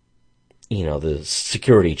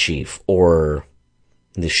security chief or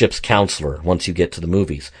the ship's counselor once you get to the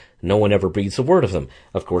movies. No one ever breathes a word of them,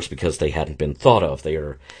 of course, because they hadn't been thought of. They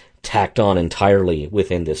are tacked on entirely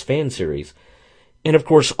within this fan series. And of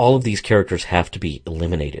course, all of these characters have to be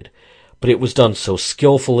eliminated. But it was done so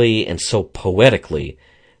skillfully and so poetically,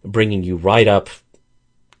 bringing you right up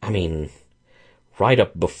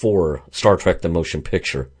before Star Trek the Motion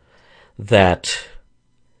Picture, that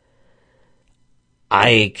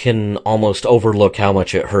I can almost overlook how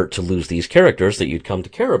much it hurt to lose these characters that you'd come to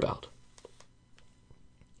care about.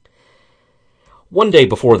 One day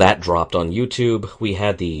before that dropped on YouTube, we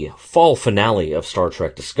had the fall finale of Star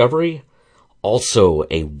Trek Discovery, also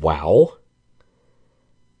a wow.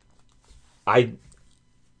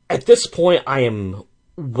 At this point, I am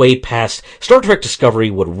way past... Star Trek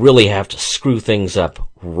Discovery would really have to screw things up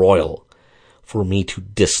royal for me to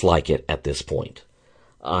dislike it at this point.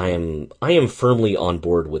 I am firmly on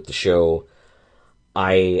board with the show.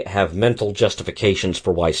 I have mental justifications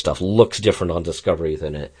for why stuff looks different on Discovery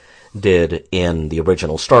than it did in the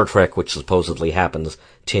original Star Trek, which supposedly happens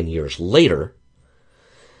 10 years later.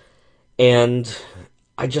 And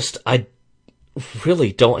I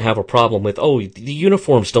really don't have a problem with, the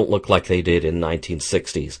uniforms don't look like they did in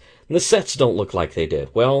 1960s, and the sets don't look like they did.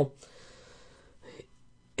 Well,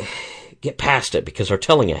 get past it, because they're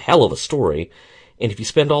telling a hell of a story, and if you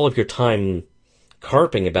spend all of your time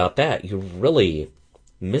carping about that, you're really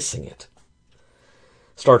missing it.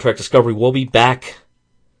 Star Trek Discovery will be back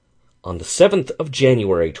on the 7th of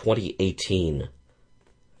January, 2018,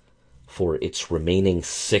 for its remaining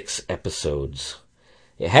 6 episodes.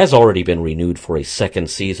 It has already been renewed for a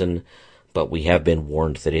second season, but we have been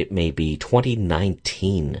warned that it may be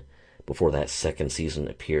 2019 before that second season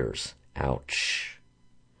appears. Ouch.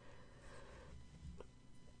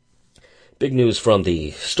 Big news from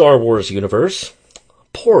the Star Wars universe.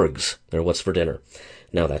 Porgs. They're what's for dinner.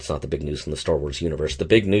 No, that's not the big news from the Star Wars universe. The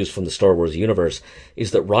big news from the Star Wars universe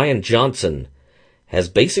is that Rian Johnson has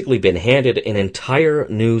basically been handed an entire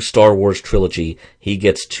new Star Wars trilogy. He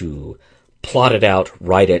gets to plot it out,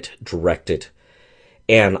 write it, direct it.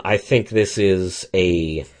 And I think this is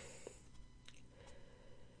a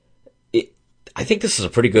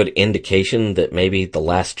pretty good indication that maybe The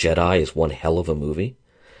Last Jedi is one hell of a movie.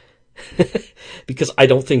 Because I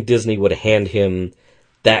don't think Disney would hand him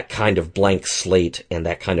that kind of blank slate and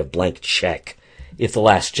that kind of blank check if The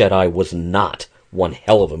Last Jedi was not one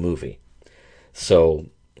hell of a movie. So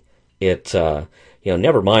it,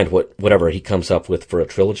 never mind whatever he comes up with for a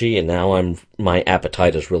trilogy, and now my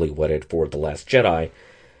appetite is really whetted for The Last Jedi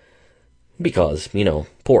because,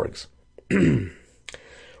 porgs.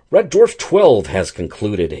 Red Dwarf 12 has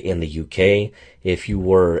concluded in the UK. If you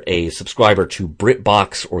were a subscriber to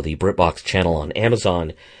BritBox or the BritBox channel on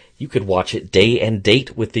Amazon, you could watch it day and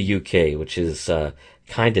date with the UK, which is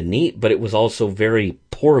kind of neat, but it was also very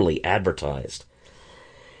poorly advertised.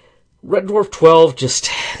 Red Dwarf 12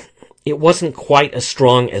 it wasn't quite as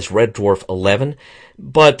strong as Red Dwarf 11,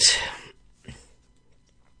 but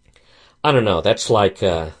I don't know, that's like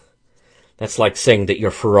saying that your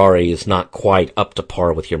Ferrari is not quite up to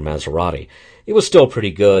par with your Maserati. It was still pretty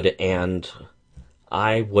good, and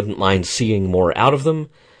I wouldn't mind seeing more out of them.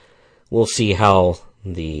 We'll see how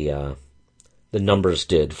the numbers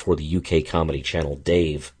did for the UK comedy channel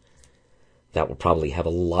Dave. That will probably have a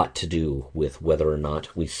lot to do with whether or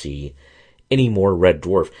not we see any more Red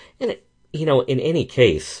Dwarf. And, in any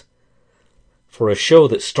case, for a show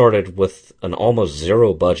that started with an almost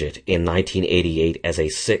zero budget in 1988 as a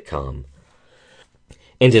sitcom,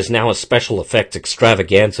 and is now a special effects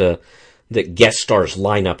extravaganza that guest stars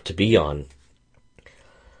line up to be on,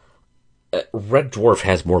 Red Dwarf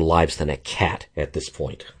has more lives than a cat at this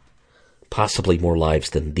point. Possibly more lives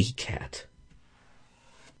than the cat.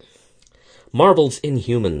 Marvel's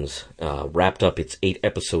Inhumans wrapped up its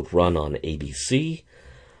 8-episode run on ABC.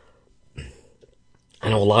 I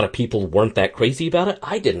know a lot of people weren't that crazy about it.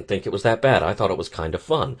 I didn't think it was that bad. I thought it was kind of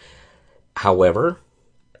fun. However,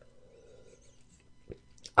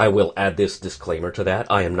 I will add this disclaimer to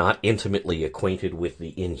that. I am not intimately acquainted with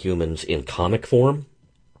the Inhumans in comic form.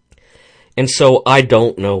 And so I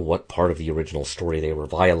don't know what part of the original story they were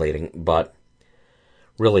violating, but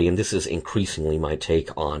really, and this is increasingly my take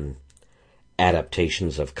on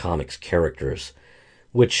adaptations of comics characters,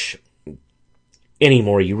 which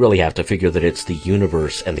anymore you really have to figure that it's the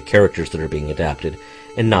universe and the characters that are being adapted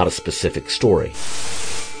and not a specific story.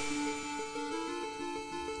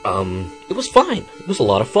 It was fine. It was a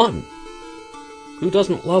lot of fun. Who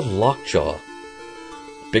doesn't love Lockjaw?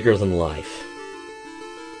 Bigger than life.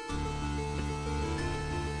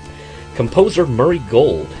 Composer Murray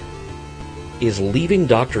Gold is leaving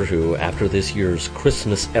Doctor Who after this year's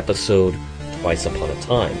Christmas episode, Twice Upon a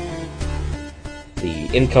Time. The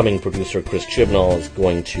incoming producer, Chris Chibnall, is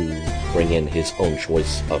going to bring in his own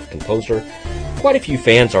choice of composer. Quite a few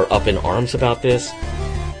fans are up in arms about this.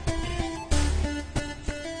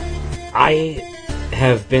 I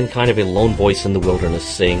have been kind of a lone voice in the wilderness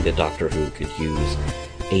saying that Doctor Who could use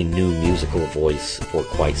a new musical voice for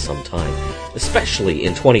quite some time, especially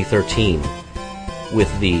in 2013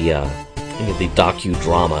 with the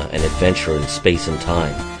docudrama An Adventure in Space and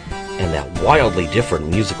Time, and that wildly different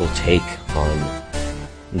musical take on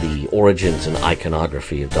the origins and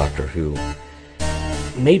iconography of Doctor Who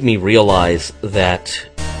made me realize that,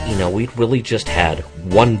 we'd really just had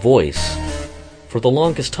one voice for the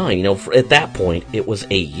longest time. At that point, it was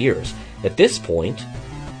 8 years. At this point,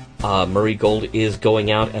 Murray Gold is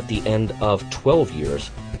going out at the end of 12 years,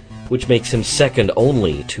 which makes him second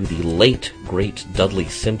only to the late, great Dudley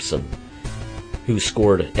Simpson, who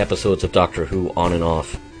scored episodes of Doctor Who on and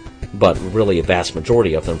off, but really a vast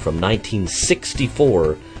majority of them from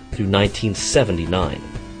 1964 through 1979.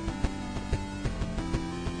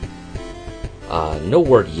 No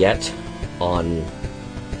word yet on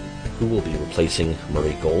who will be replacing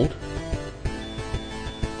Murray Gold.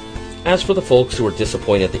 As for the folks who are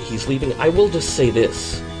disappointed that he's leaving, I will just say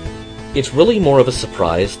this. It's really more of a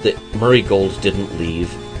surprise that Murray Gold didn't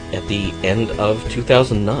leave at the end of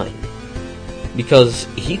 2009, because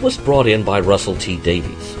he was brought in by Russell T.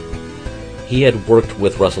 Davies. He had worked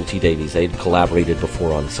with Russell T. Davies. They'd collaborated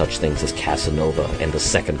before on such things as Casanova and The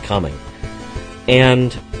Second Coming.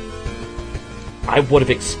 And I would have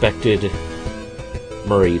expected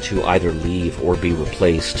Murray to either leave or be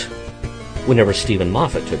replaced whenever Stephen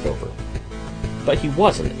Moffat took over. But he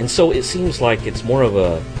wasn't, and so it seems like it's more of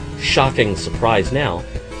a shocking surprise now,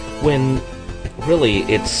 when really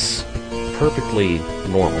it's perfectly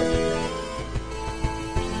normal.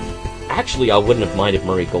 Actually, I wouldn't have minded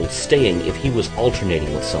Murray Gold staying if he was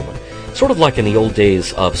alternating with someone. Sort of like in the old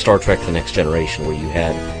days of Star Trek The Next Generation, where you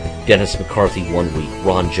had Dennis McCarthy one week,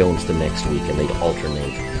 Ron Jones the next week, and they'd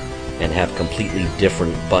alternate and have completely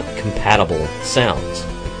different but compatible sounds.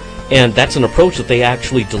 And that's an approach that they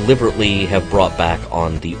actually deliberately have brought back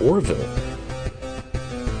on the Orville.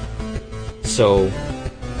 So,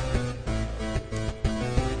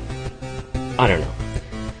 I don't know.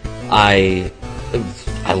 I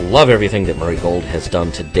love everything that Murray Gold has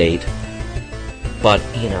done to date, but,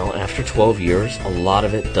 after 12 years, a lot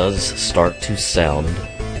of it does start to sound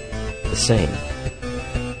the same.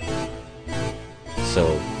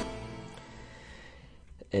 So,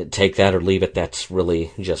 take that or leave it, that's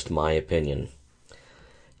really just my opinion.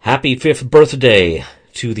 Happy 5th birthday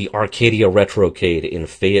to the Arcadia Retrocade in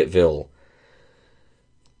Fayetteville,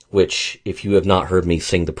 which, if you have not heard me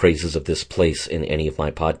sing the praises of this place in any of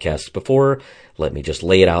my podcasts before, let me just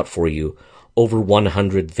lay it out for you. Over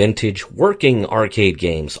 100 vintage working arcade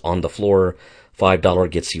games on the floor. $5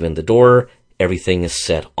 gets you in the door. Everything is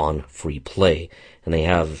set on free play. And they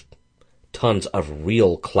have tons of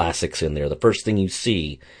real classics in there. The first thing you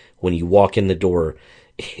see when you walk in the door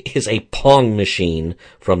is a Pong machine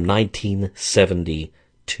from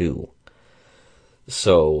 1972.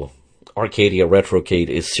 So, Arcadia Retrocade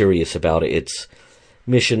is serious about its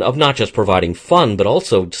mission of not just providing fun, but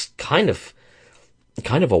also just kind of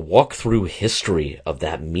a walk through history of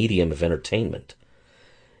that medium of entertainment.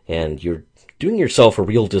 And you're doing yourself a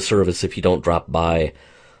real disservice if you don't drop by,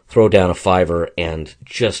 throw down a $5, and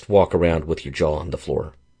just walk around with your jaw on the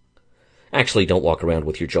floor. Actually, don't walk around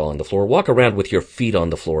with your jaw on the floor. Walk around with your feet on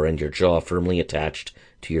the floor and your jaw firmly attached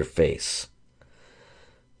to your face.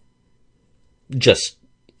 Just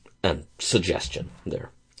a suggestion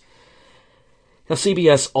there. Now,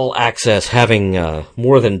 CBS All Access, having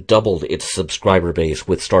more than doubled its subscriber base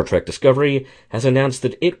with Star Trek Discovery, has announced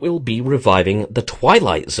that it will be reviving The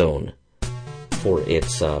Twilight Zone for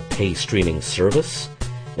its pay streaming service.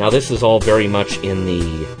 Now, this is all very much in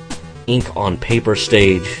the ink on paper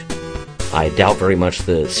stage. I doubt very much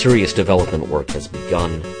the serious development work has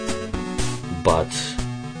begun, but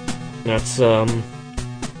that's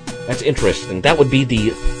interesting. That would be the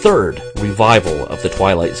third revival of The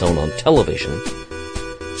Twilight Zone on television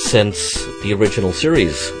since the original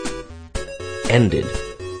series ended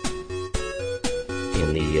in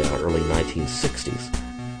in the early 1960s.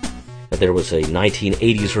 There was a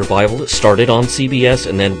 1980s revival that started on CBS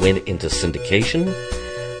and then went into syndication.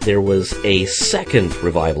 There was a second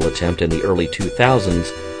revival attempt in the early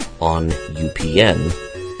 2000s on UPN,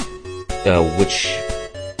 which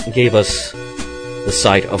gave us the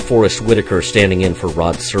sight of Forrest Whitaker standing in for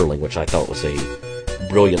Rod Serling, which I thought was a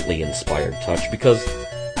brilliantly inspired touch, because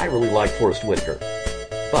I really like Forrest Whitaker.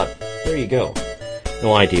 But there you go.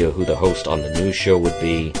 No idea who the host on the news show would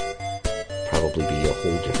be. Probably be a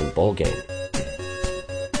whole different ballgame.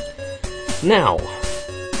 Now,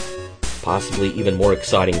 possibly even more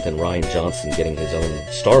exciting than Rian Johnson getting his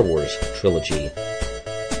own Star Wars trilogy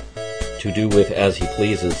to do with as he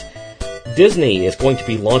pleases, Disney is going to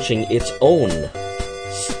be launching its own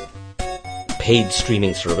paid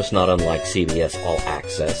streaming service, not unlike CBS All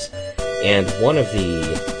Access. And one of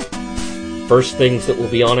the first things that will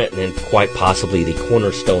be on it, and quite possibly the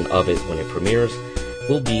cornerstone of it when it premieres,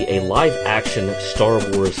 will be a live-action Star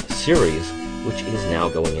Wars series, which is now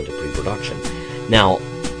going into pre-production. Now,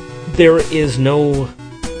 there is no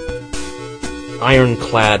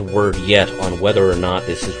ironclad word yet on whether or not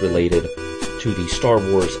this is related to the Star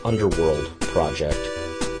Wars Underworld project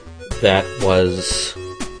that was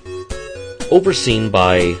overseen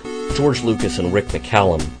by George Lucas and Rick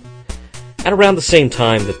McCallum at around the same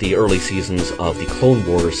time that the early seasons of the Clone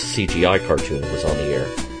Wars CGI cartoon was on the air.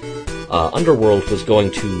 Underworld was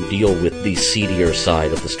going to deal with the seedier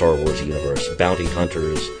side of the Star Wars universe, bounty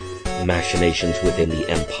hunters, machinations within the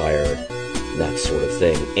Empire, that sort of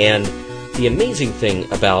thing. And the amazing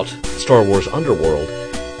thing about Star Wars Underworld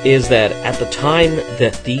is that at the time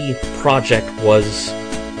that the project was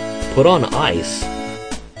put on ice,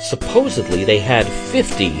 supposedly they had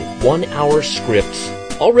 50 one-hour scripts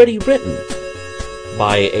already written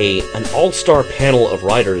by an all-star panel of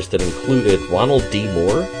writers that included Ronald D.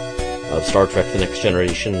 Moore of Star Trek The Next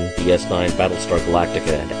Generation, DS9, Battlestar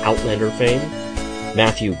Galactica, and Outlander fame,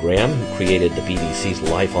 Matthew Graham, who created the BBC's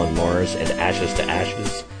Life on Mars and Ashes to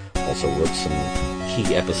Ashes, also wrote some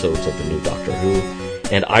key episodes of the new Doctor Who,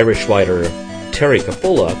 and Irish writer Terry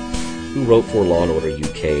Capola, who wrote for Law & Order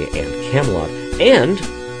UK and Camelot, and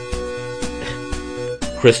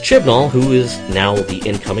Chris Chibnall, who is now the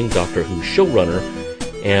incoming Doctor Who showrunner,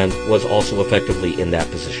 and was also effectively in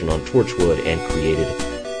that position on Torchwood and created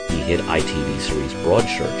the hit ITV series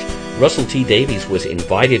Broadchurch. Russell T. Davies was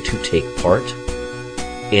invited to take part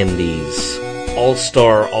in these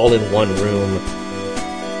all-star, all-in-one room,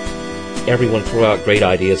 everyone throw out great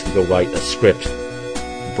ideas and go write a script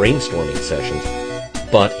brainstorming sessions,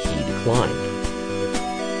 but he declined.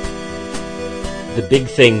 The big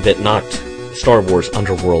thing that knocked Star Wars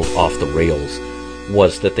Underworld off the rails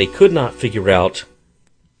was that they could not figure out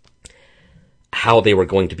how they were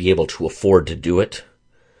going to be able to afford to do it.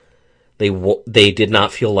 They did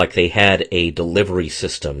not feel like they had a delivery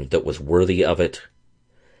system that was worthy of it.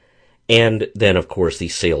 And then, of course, the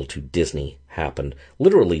sale to Disney happened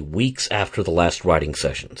literally weeks after the last writing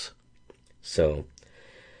sessions. So,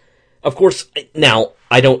 of course, now,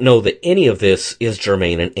 I don't know that any of this is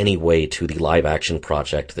germane in any way to the live-action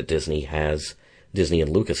project that Disney and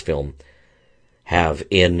Lucasfilm have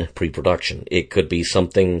in pre-production. It could be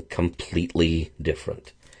something completely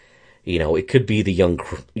different. You know, it could be the young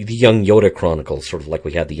Yoda Chronicles, sort of like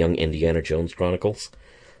we had the young Indiana Jones Chronicles.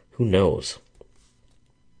 Who knows?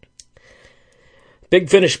 Big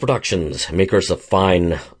Finish Productions, makers of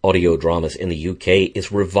fine audio dramas in the UK,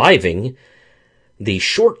 is reviving the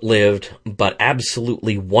short-lived but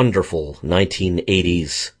absolutely wonderful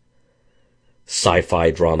 1980s sci-fi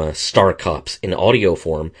drama Star Cops in audio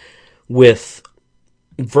form with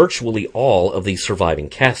virtually all of the surviving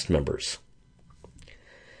cast members.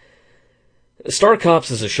 Star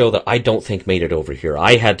Cops is a show that I don't think made it over here.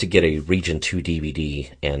 I had to get a Region 2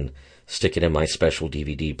 DVD and stick it in my special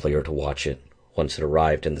DVD player to watch it once it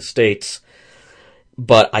arrived in the States.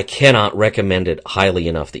 But I cannot recommend it highly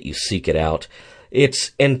enough that you seek it out.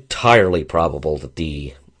 It's entirely probable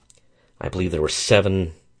that I believe there were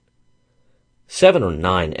seven or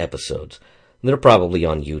 9 episodes. They're probably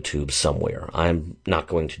on YouTube somewhere. I'm not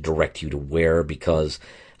going to direct you to where, because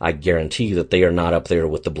I guarantee that they are not up there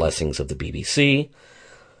with the blessings of the BBC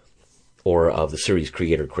or of the series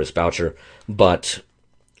creator Chris Boucher. But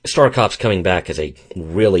Star Cops coming back is a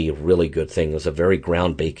really, really good thing. It was a very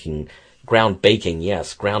groundbreaking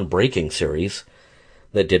series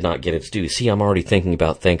that did not get its due. See, I'm already thinking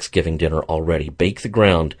about Thanksgiving dinner already. Bake the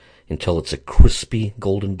ground until it's a crispy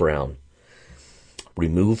golden brown.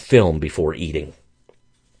 Remove film before eating.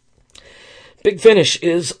 Big Finish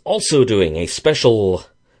is also doing a special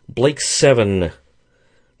Blake 7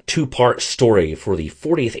 two-part story for the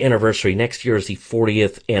 40th anniversary. Next year is the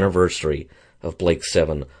 40th anniversary of Blake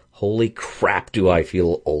 7. Holy crap, do I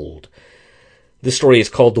feel old. This story is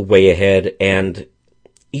called The Way Ahead, and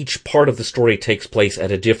each part of the story takes place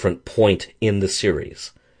at a different point in the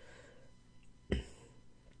series.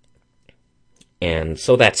 And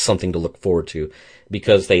so that's something to look forward to,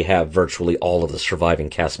 because they have virtually all of the surviving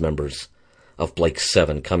cast members of Blake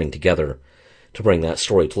 7 coming together to bring that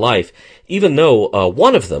story to life, even though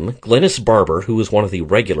one of them, Glynis Barber, who was one of the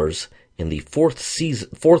regulars in the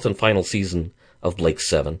fourth and final season of Blake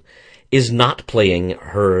 7, is not playing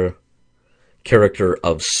her character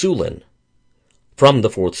of Sulin from the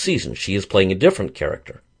fourth season. She is playing a different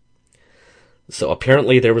character. So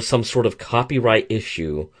apparently there was some sort of copyright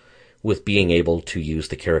issue with being able to use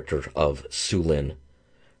the character of Sulin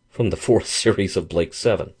from the fourth series of Blake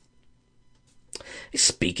 7.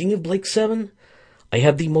 Speaking of Blake 7, I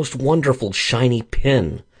had the most wonderful shiny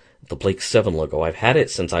pin, the Blake 7 logo. I've had it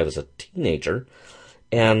since I was a teenager,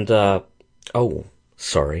 and,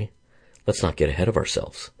 sorry, let's not get ahead of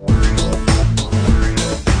ourselves.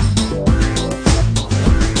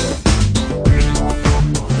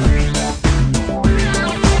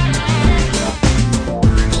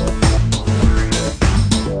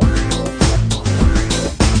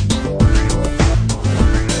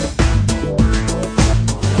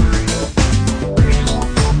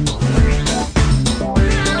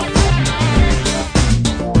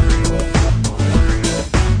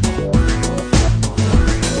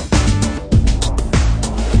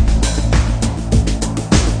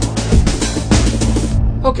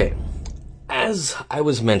 Okay, as I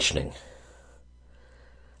was mentioning,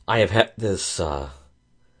 I have had this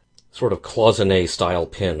sort of cloisonne-style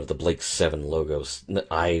pin of the Blake 7 logos that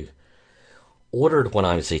I ordered when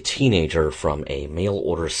I was a teenager from a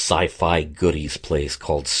mail-order sci-fi goodies place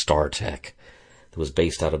called StarTech that was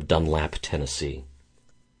based out of Dunlap, Tennessee.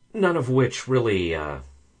 None of which really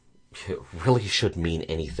should mean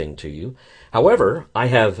anything to you. However, I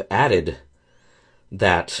have added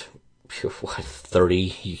that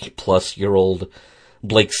 30-plus-year-old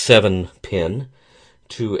Blake 7 pin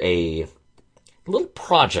to a little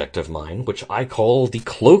project of mine, which I call the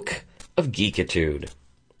Cloak of Geekitude.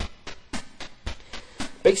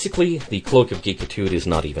 Basically, the Cloak of Geekitude is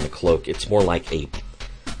not even a cloak. It's more like a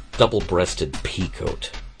double-breasted peacoat.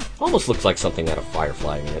 Almost looks like something out of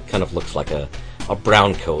Firefly. I mean, it kind of looks like a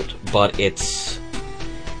brown coat, but it's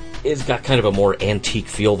got kind of a more antique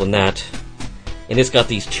feel than that. And it's got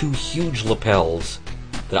these two huge lapels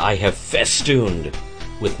that I have festooned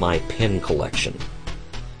with my pin collection,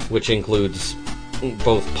 which includes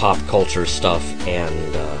both pop culture stuff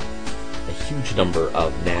and a huge number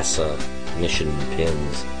of NASA mission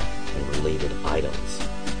pins and related items.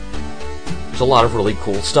 There's a lot of really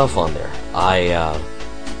cool stuff on there. I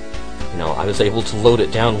was able to load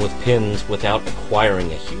it down with pins without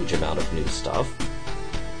acquiring a huge amount of new stuff.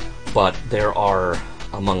 But there are,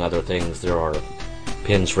 among other things, there are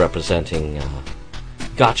pins representing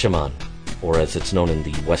Gatchaman, or as it's known in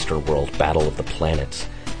the Western world, Battle of the Planets.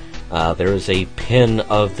 There is a pin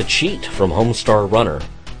of the Cheat from Homestar Runner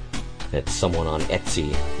that someone on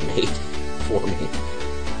Etsy made for me.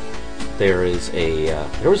 There is a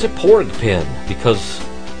Porg pin, because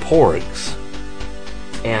Porgs.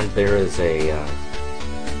 And there is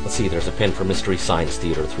there's a pin for Mystery Science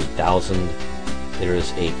Theater 3000. There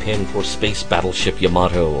is a pin for Space Battleship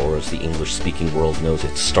Yamato, or as the English-speaking world knows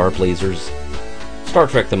it, Star Blazers. Star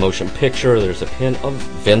Trek The Motion Picture, there's a pin of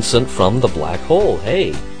Vincent from The Black Hole.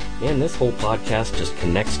 Hey, man, this whole podcast just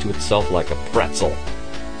connects to itself like a pretzel.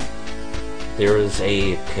 There is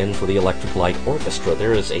a pin for the Electric Light Orchestra.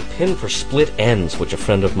 There is a pin for Split Ends, which a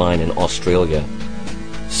friend of mine in Australia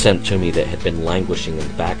sent to me that had been languishing in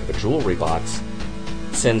the back of a jewelry box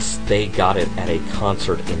since they got it at a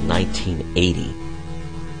concert in 1980.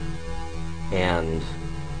 And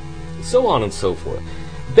so on and so forth.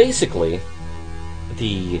 Basically,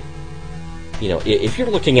 if you're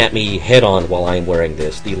looking at me head on while I'm wearing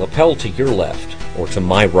this, the lapel to your left, or to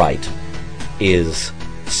my right, is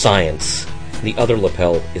science. The other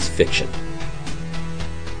lapel is fiction.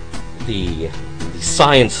 The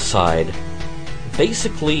science side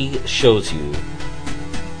basically shows you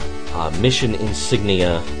mission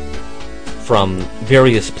insignia from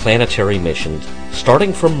various planetary missions,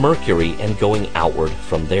 starting from Mercury and going outward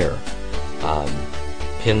from there.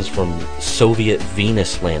 Pins from Soviet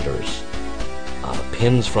Venus landers.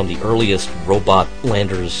 Pins from the earliest robot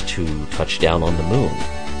landers to touch down on the moon,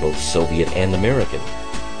 both Soviet and American.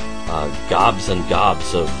 Gobs and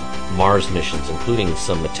gobs of Mars missions, including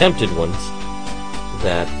some attempted ones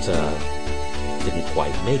that didn't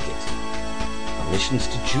quite make it. missions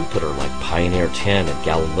to Jupiter like Pioneer 10 and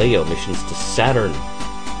Galileo, missions to Saturn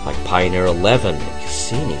like Pioneer 11 and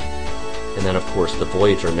Cassini. And then, of course, the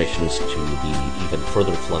Voyager missions to the even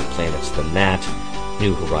further flung planets than that,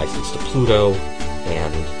 New Horizons to Pluto,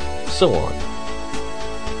 and so on.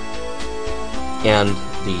 And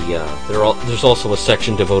there's also a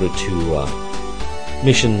section devoted to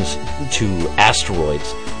missions to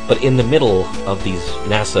asteroids. But in the middle of these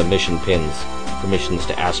NASA mission pins for missions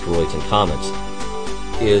to asteroids and comets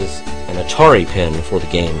is an Atari pin for the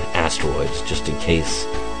game Asteroids, just in case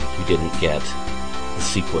you didn't get the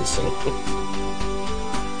sequencing.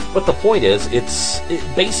 But the point is,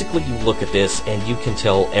 basically you look at this and you can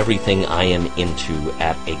tell everything I am into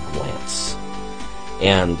at a glance.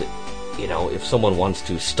 And, you know, if someone wants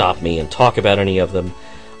to stop me and talk about any of them,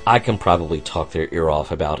 I can probably talk their ear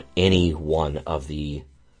off about any one of the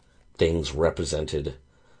things represented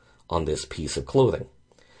on this piece of clothing.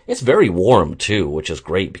 It's very warm, too, which is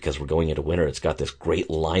great because we're going into winter. It's got this great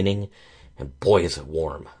lining, and boy, is it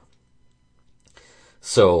warm.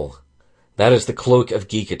 So, that is the Cloak of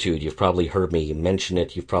Geekitude. You've probably heard me mention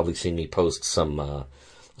it. You've probably seen me post some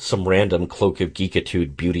random Cloak of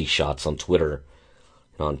Geekitude beauty shots on Twitter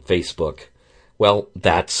and on Facebook. Well,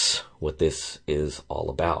 that's what this is all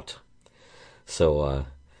about. So,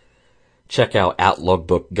 check out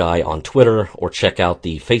 @logbookguy on Twitter, or check out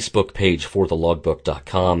the Facebook page for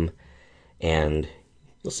thelogbook.com, and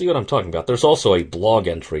you'll see what I'm talking about. There's also a blog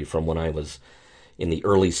entry from when I was in the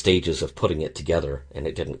early stages of putting it together, and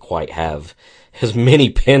it didn't quite have as many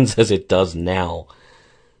pins as it does now.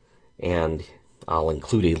 And I'll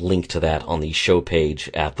include a link to that on the show page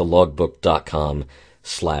at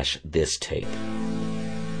thelogbook.com/thistape.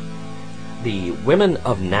 The Women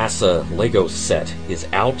of NASA Lego set is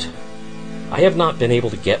out. I have not been able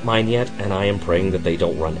to get mine yet, and I am praying that they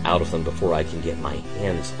don't run out of them before I can get my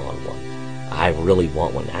hands on one. I really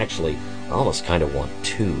want one. Actually, I almost kind of want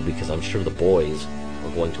two, because I'm sure the boys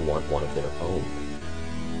are going to want one of their own.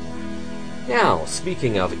 Now,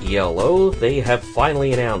 speaking of ELO, they have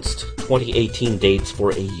finally announced 2018 dates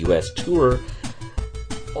for a US tour.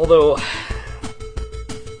 Although,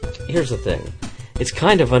 here's the thing. It's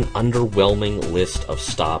kind of an underwhelming list of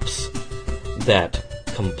stops that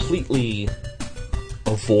completely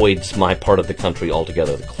avoids my part of the country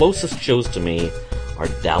altogether. The closest shows to me are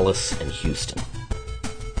Dallas and Houston.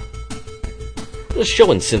 There's a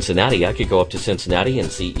show in Cincinnati. I could go up to Cincinnati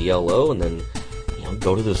and see ELO, and then,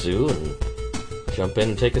 go to the zoo and jump in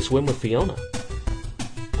and take a swim with Fiona.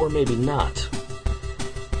 Or maybe not.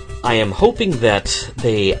 I am hoping that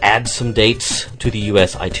they add some dates to the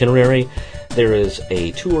US itinerary. There is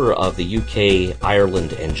a tour of the UK,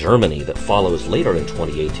 Ireland, and Germany that follows later in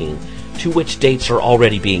 2018, to which dates are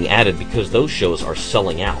already being added because those shows are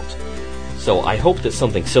selling out. So I hope that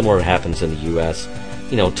something similar happens in the US.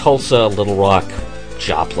 Tulsa, Little Rock,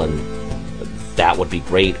 Joplin, that would be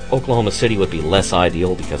great. Oklahoma City would be less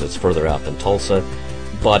ideal because it's further out than Tulsa,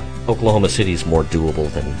 but Oklahoma City is more doable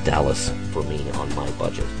than Dallas for me on my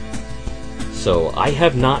budget. So I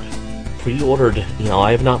have not pre-ordered,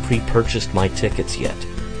 I have not pre-purchased my tickets yet,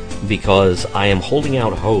 because I am holding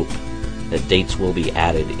out hope that dates will be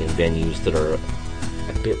added in venues that are a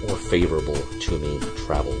bit more favorable to me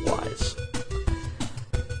travel-wise.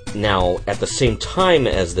 Now, at the same time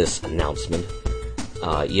as this announcement,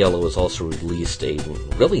 ELO has also released a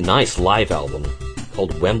really nice live album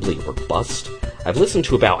called Wembley or Bust. I've listened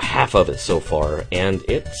to about half of it so far, and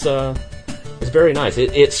it's very nice.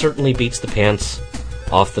 It certainly beats the pants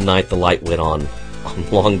off the night the light went on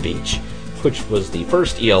Long Beach, which was the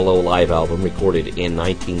first ELO live album recorded in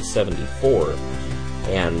 1974,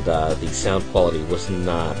 and the sound quality was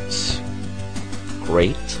not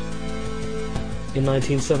great in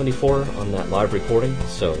 1974 on that live recording.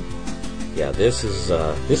 So, yeah, this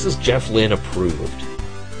is Jeff Lynne approved.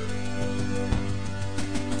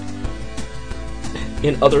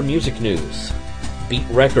 In other music news, Beat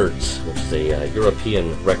Records, which is a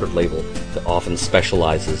European record label that often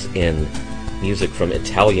specializes in music from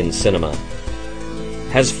Italian cinema,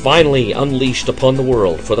 has finally unleashed upon the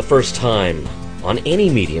world for the first time on any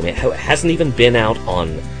medium. It hasn't even been out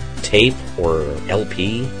on tape or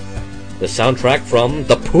LP. The soundtrack from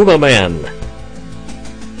The Puma Man,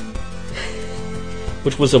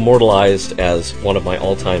 which was immortalized as one of my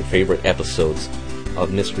all-time favorite episodes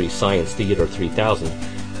of Mystery Science Theater 3000,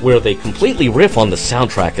 where they completely riff on the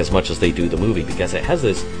soundtrack as much as they do the movie, because it has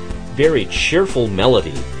this very cheerful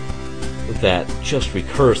melody that just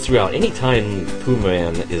recurs throughout. Anytime Puma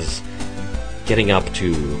Man is getting up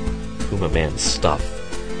to Puma Man stuff,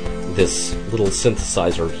 this little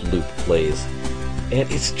synthesizer loop plays, and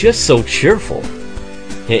it's just so cheerful.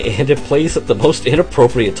 And it plays at the most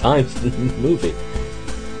inappropriate times in the movie.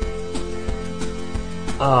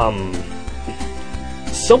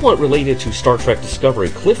 Somewhat related to Star Trek Discovery,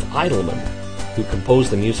 Cliff Eidelman, who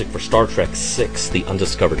composed the music for Star Trek VI, The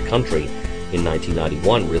Undiscovered Country, in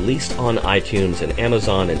 1991, released on iTunes and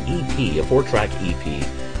Amazon an EP, a 4-track EP,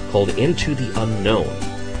 called Into the Unknown.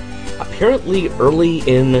 Apparently, early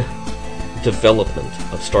in development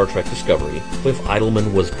of Star Trek Discovery, Cliff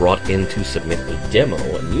Eidelman was brought in to submit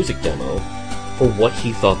a music demo, for what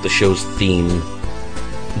he thought the show's theme,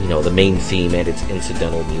 the main theme and its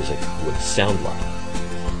incidental music would sound like.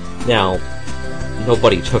 Now,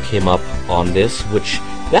 nobody took him up on this, which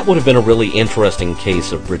that would have been a really interesting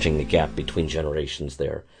case of bridging the gap between generations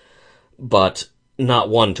there. But not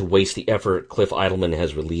one to waste the effort. Cliff Eidelman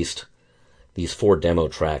has released these 4 demo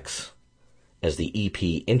tracks as the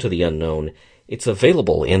EP Into the Unknown. It's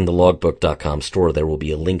available in the logbook.com store. There will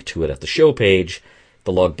be a link to it at the show page,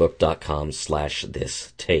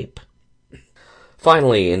 thelogbook.com/thistape.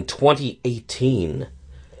 Finally, in 2018,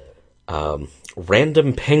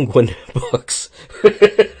 Random Penguin Books,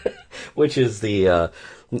 which is the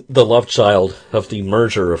love child of the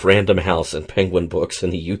merger of Random House and Penguin Books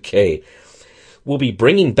in the UK, will be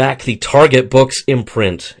bringing back the Target Books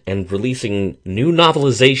imprint and releasing new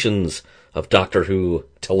novelizations of Doctor Who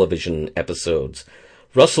television episodes.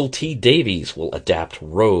 Russell T. Davies will adapt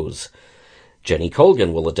Rose. Jenny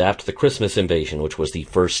Colgan will adapt The Christmas Invasion, which was the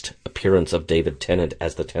first appearance of David Tennant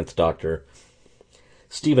as the 10th Doctor.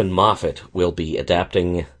 Stephen Moffat will be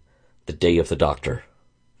adapting The Day of the Doctor.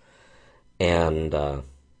 And,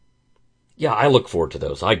 I look forward to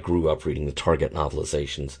those. I grew up reading the Target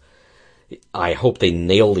novelizations. I hope they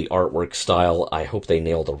nail the artwork style. I hope they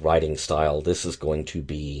nail the writing style. This is going to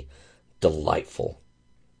be delightful.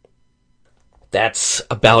 That's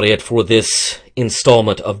about it for this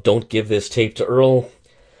installment of Don't Give This Tape to Earl.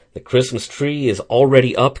 The Christmas tree is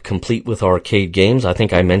already up, complete with arcade games. I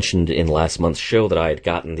think I mentioned in last month's show that I had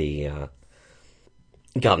gotten the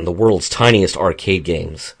world's tiniest arcade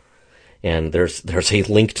games. And there's a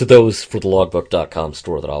link to those for the logbook.com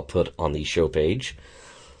store that I'll put on the show page,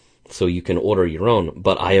 so you can order your own.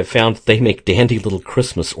 But I have found they make dandy little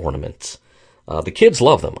Christmas ornaments. The kids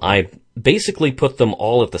love them. I basically put them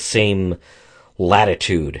all at the same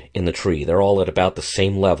latitude in the tree. They're all at about the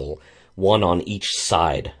same level, one on each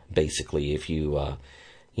side, basically, if you,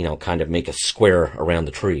 kind of make a square around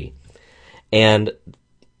the tree. And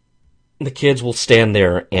the kids will stand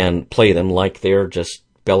there and play them like they're just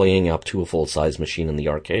bellying up to a full-size machine in the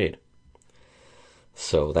arcade.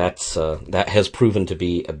 So that has proven to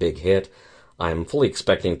be a big hit. I'm fully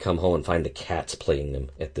expecting to come home and find the cats playing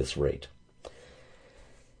them at this rate.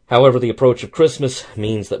 However, the approach of Christmas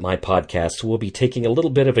means that my podcasts will be taking a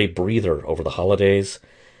little bit of a breather over the holidays.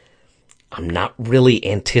 I'm not really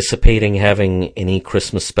anticipating having any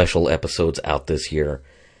Christmas special episodes out this year.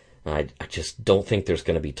 I just don't think there's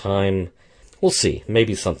going to be time. We'll see.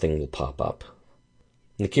 Maybe something will pop up.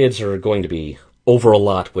 The kids are going to be over a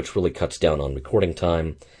lot, which really cuts down on recording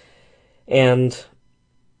time. And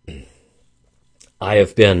I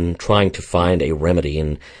have been trying to find a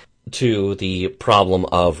remedy to the problem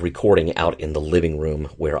of recording out in the living room,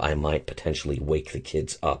 where I might potentially wake the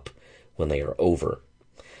kids up when they are over.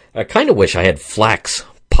 I kind of wish I had Flax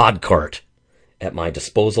Podcart at my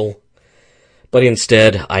disposal, but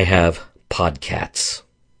instead I have Podcats.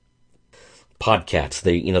 Podcats,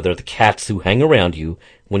 they're the cats who hang around you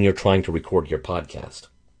when you're trying to record your podcast.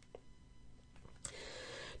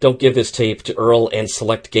 Don't Give This Tape to Earl and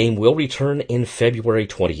Select Game will return in February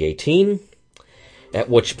 2018, at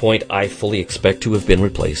which point I fully expect to have been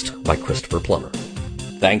replaced by Christopher Plummer.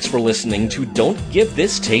 Thanks for listening to Don't Give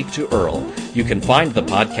This Tape to Earl. You can find the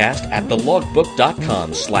podcast at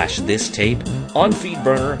thelogbook.com/thistape, on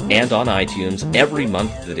Feedburner, and on iTunes every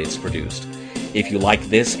month that it's produced. If you like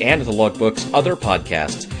this and the Logbook's other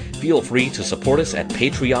podcasts, feel free to support us at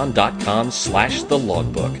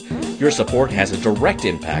patreon.com/thelogbook. Your support has a direct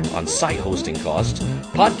impact on site hosting costs,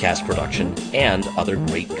 podcast production, and other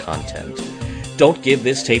great content. Don't Give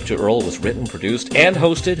This Tape to Earl was written, produced, and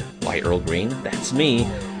hosted by Earl Green. That's me.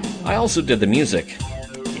 I also did the music,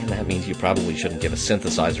 and that means you probably shouldn't give a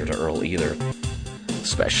synthesizer to Earl either,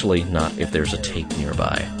 especially not if there's a tape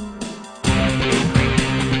nearby.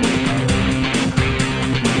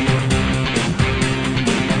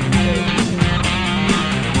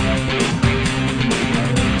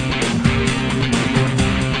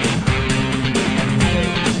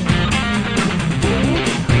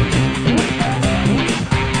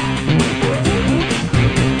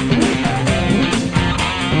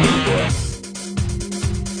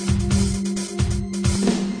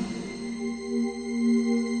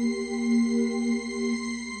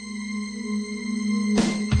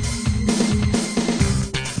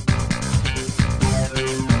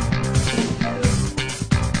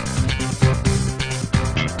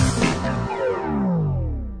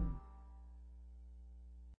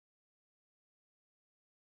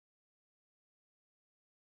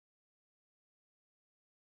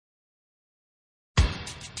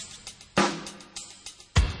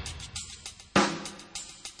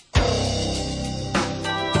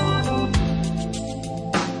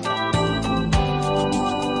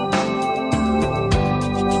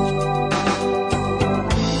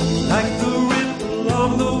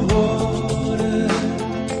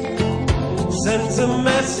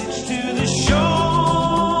 message to the show.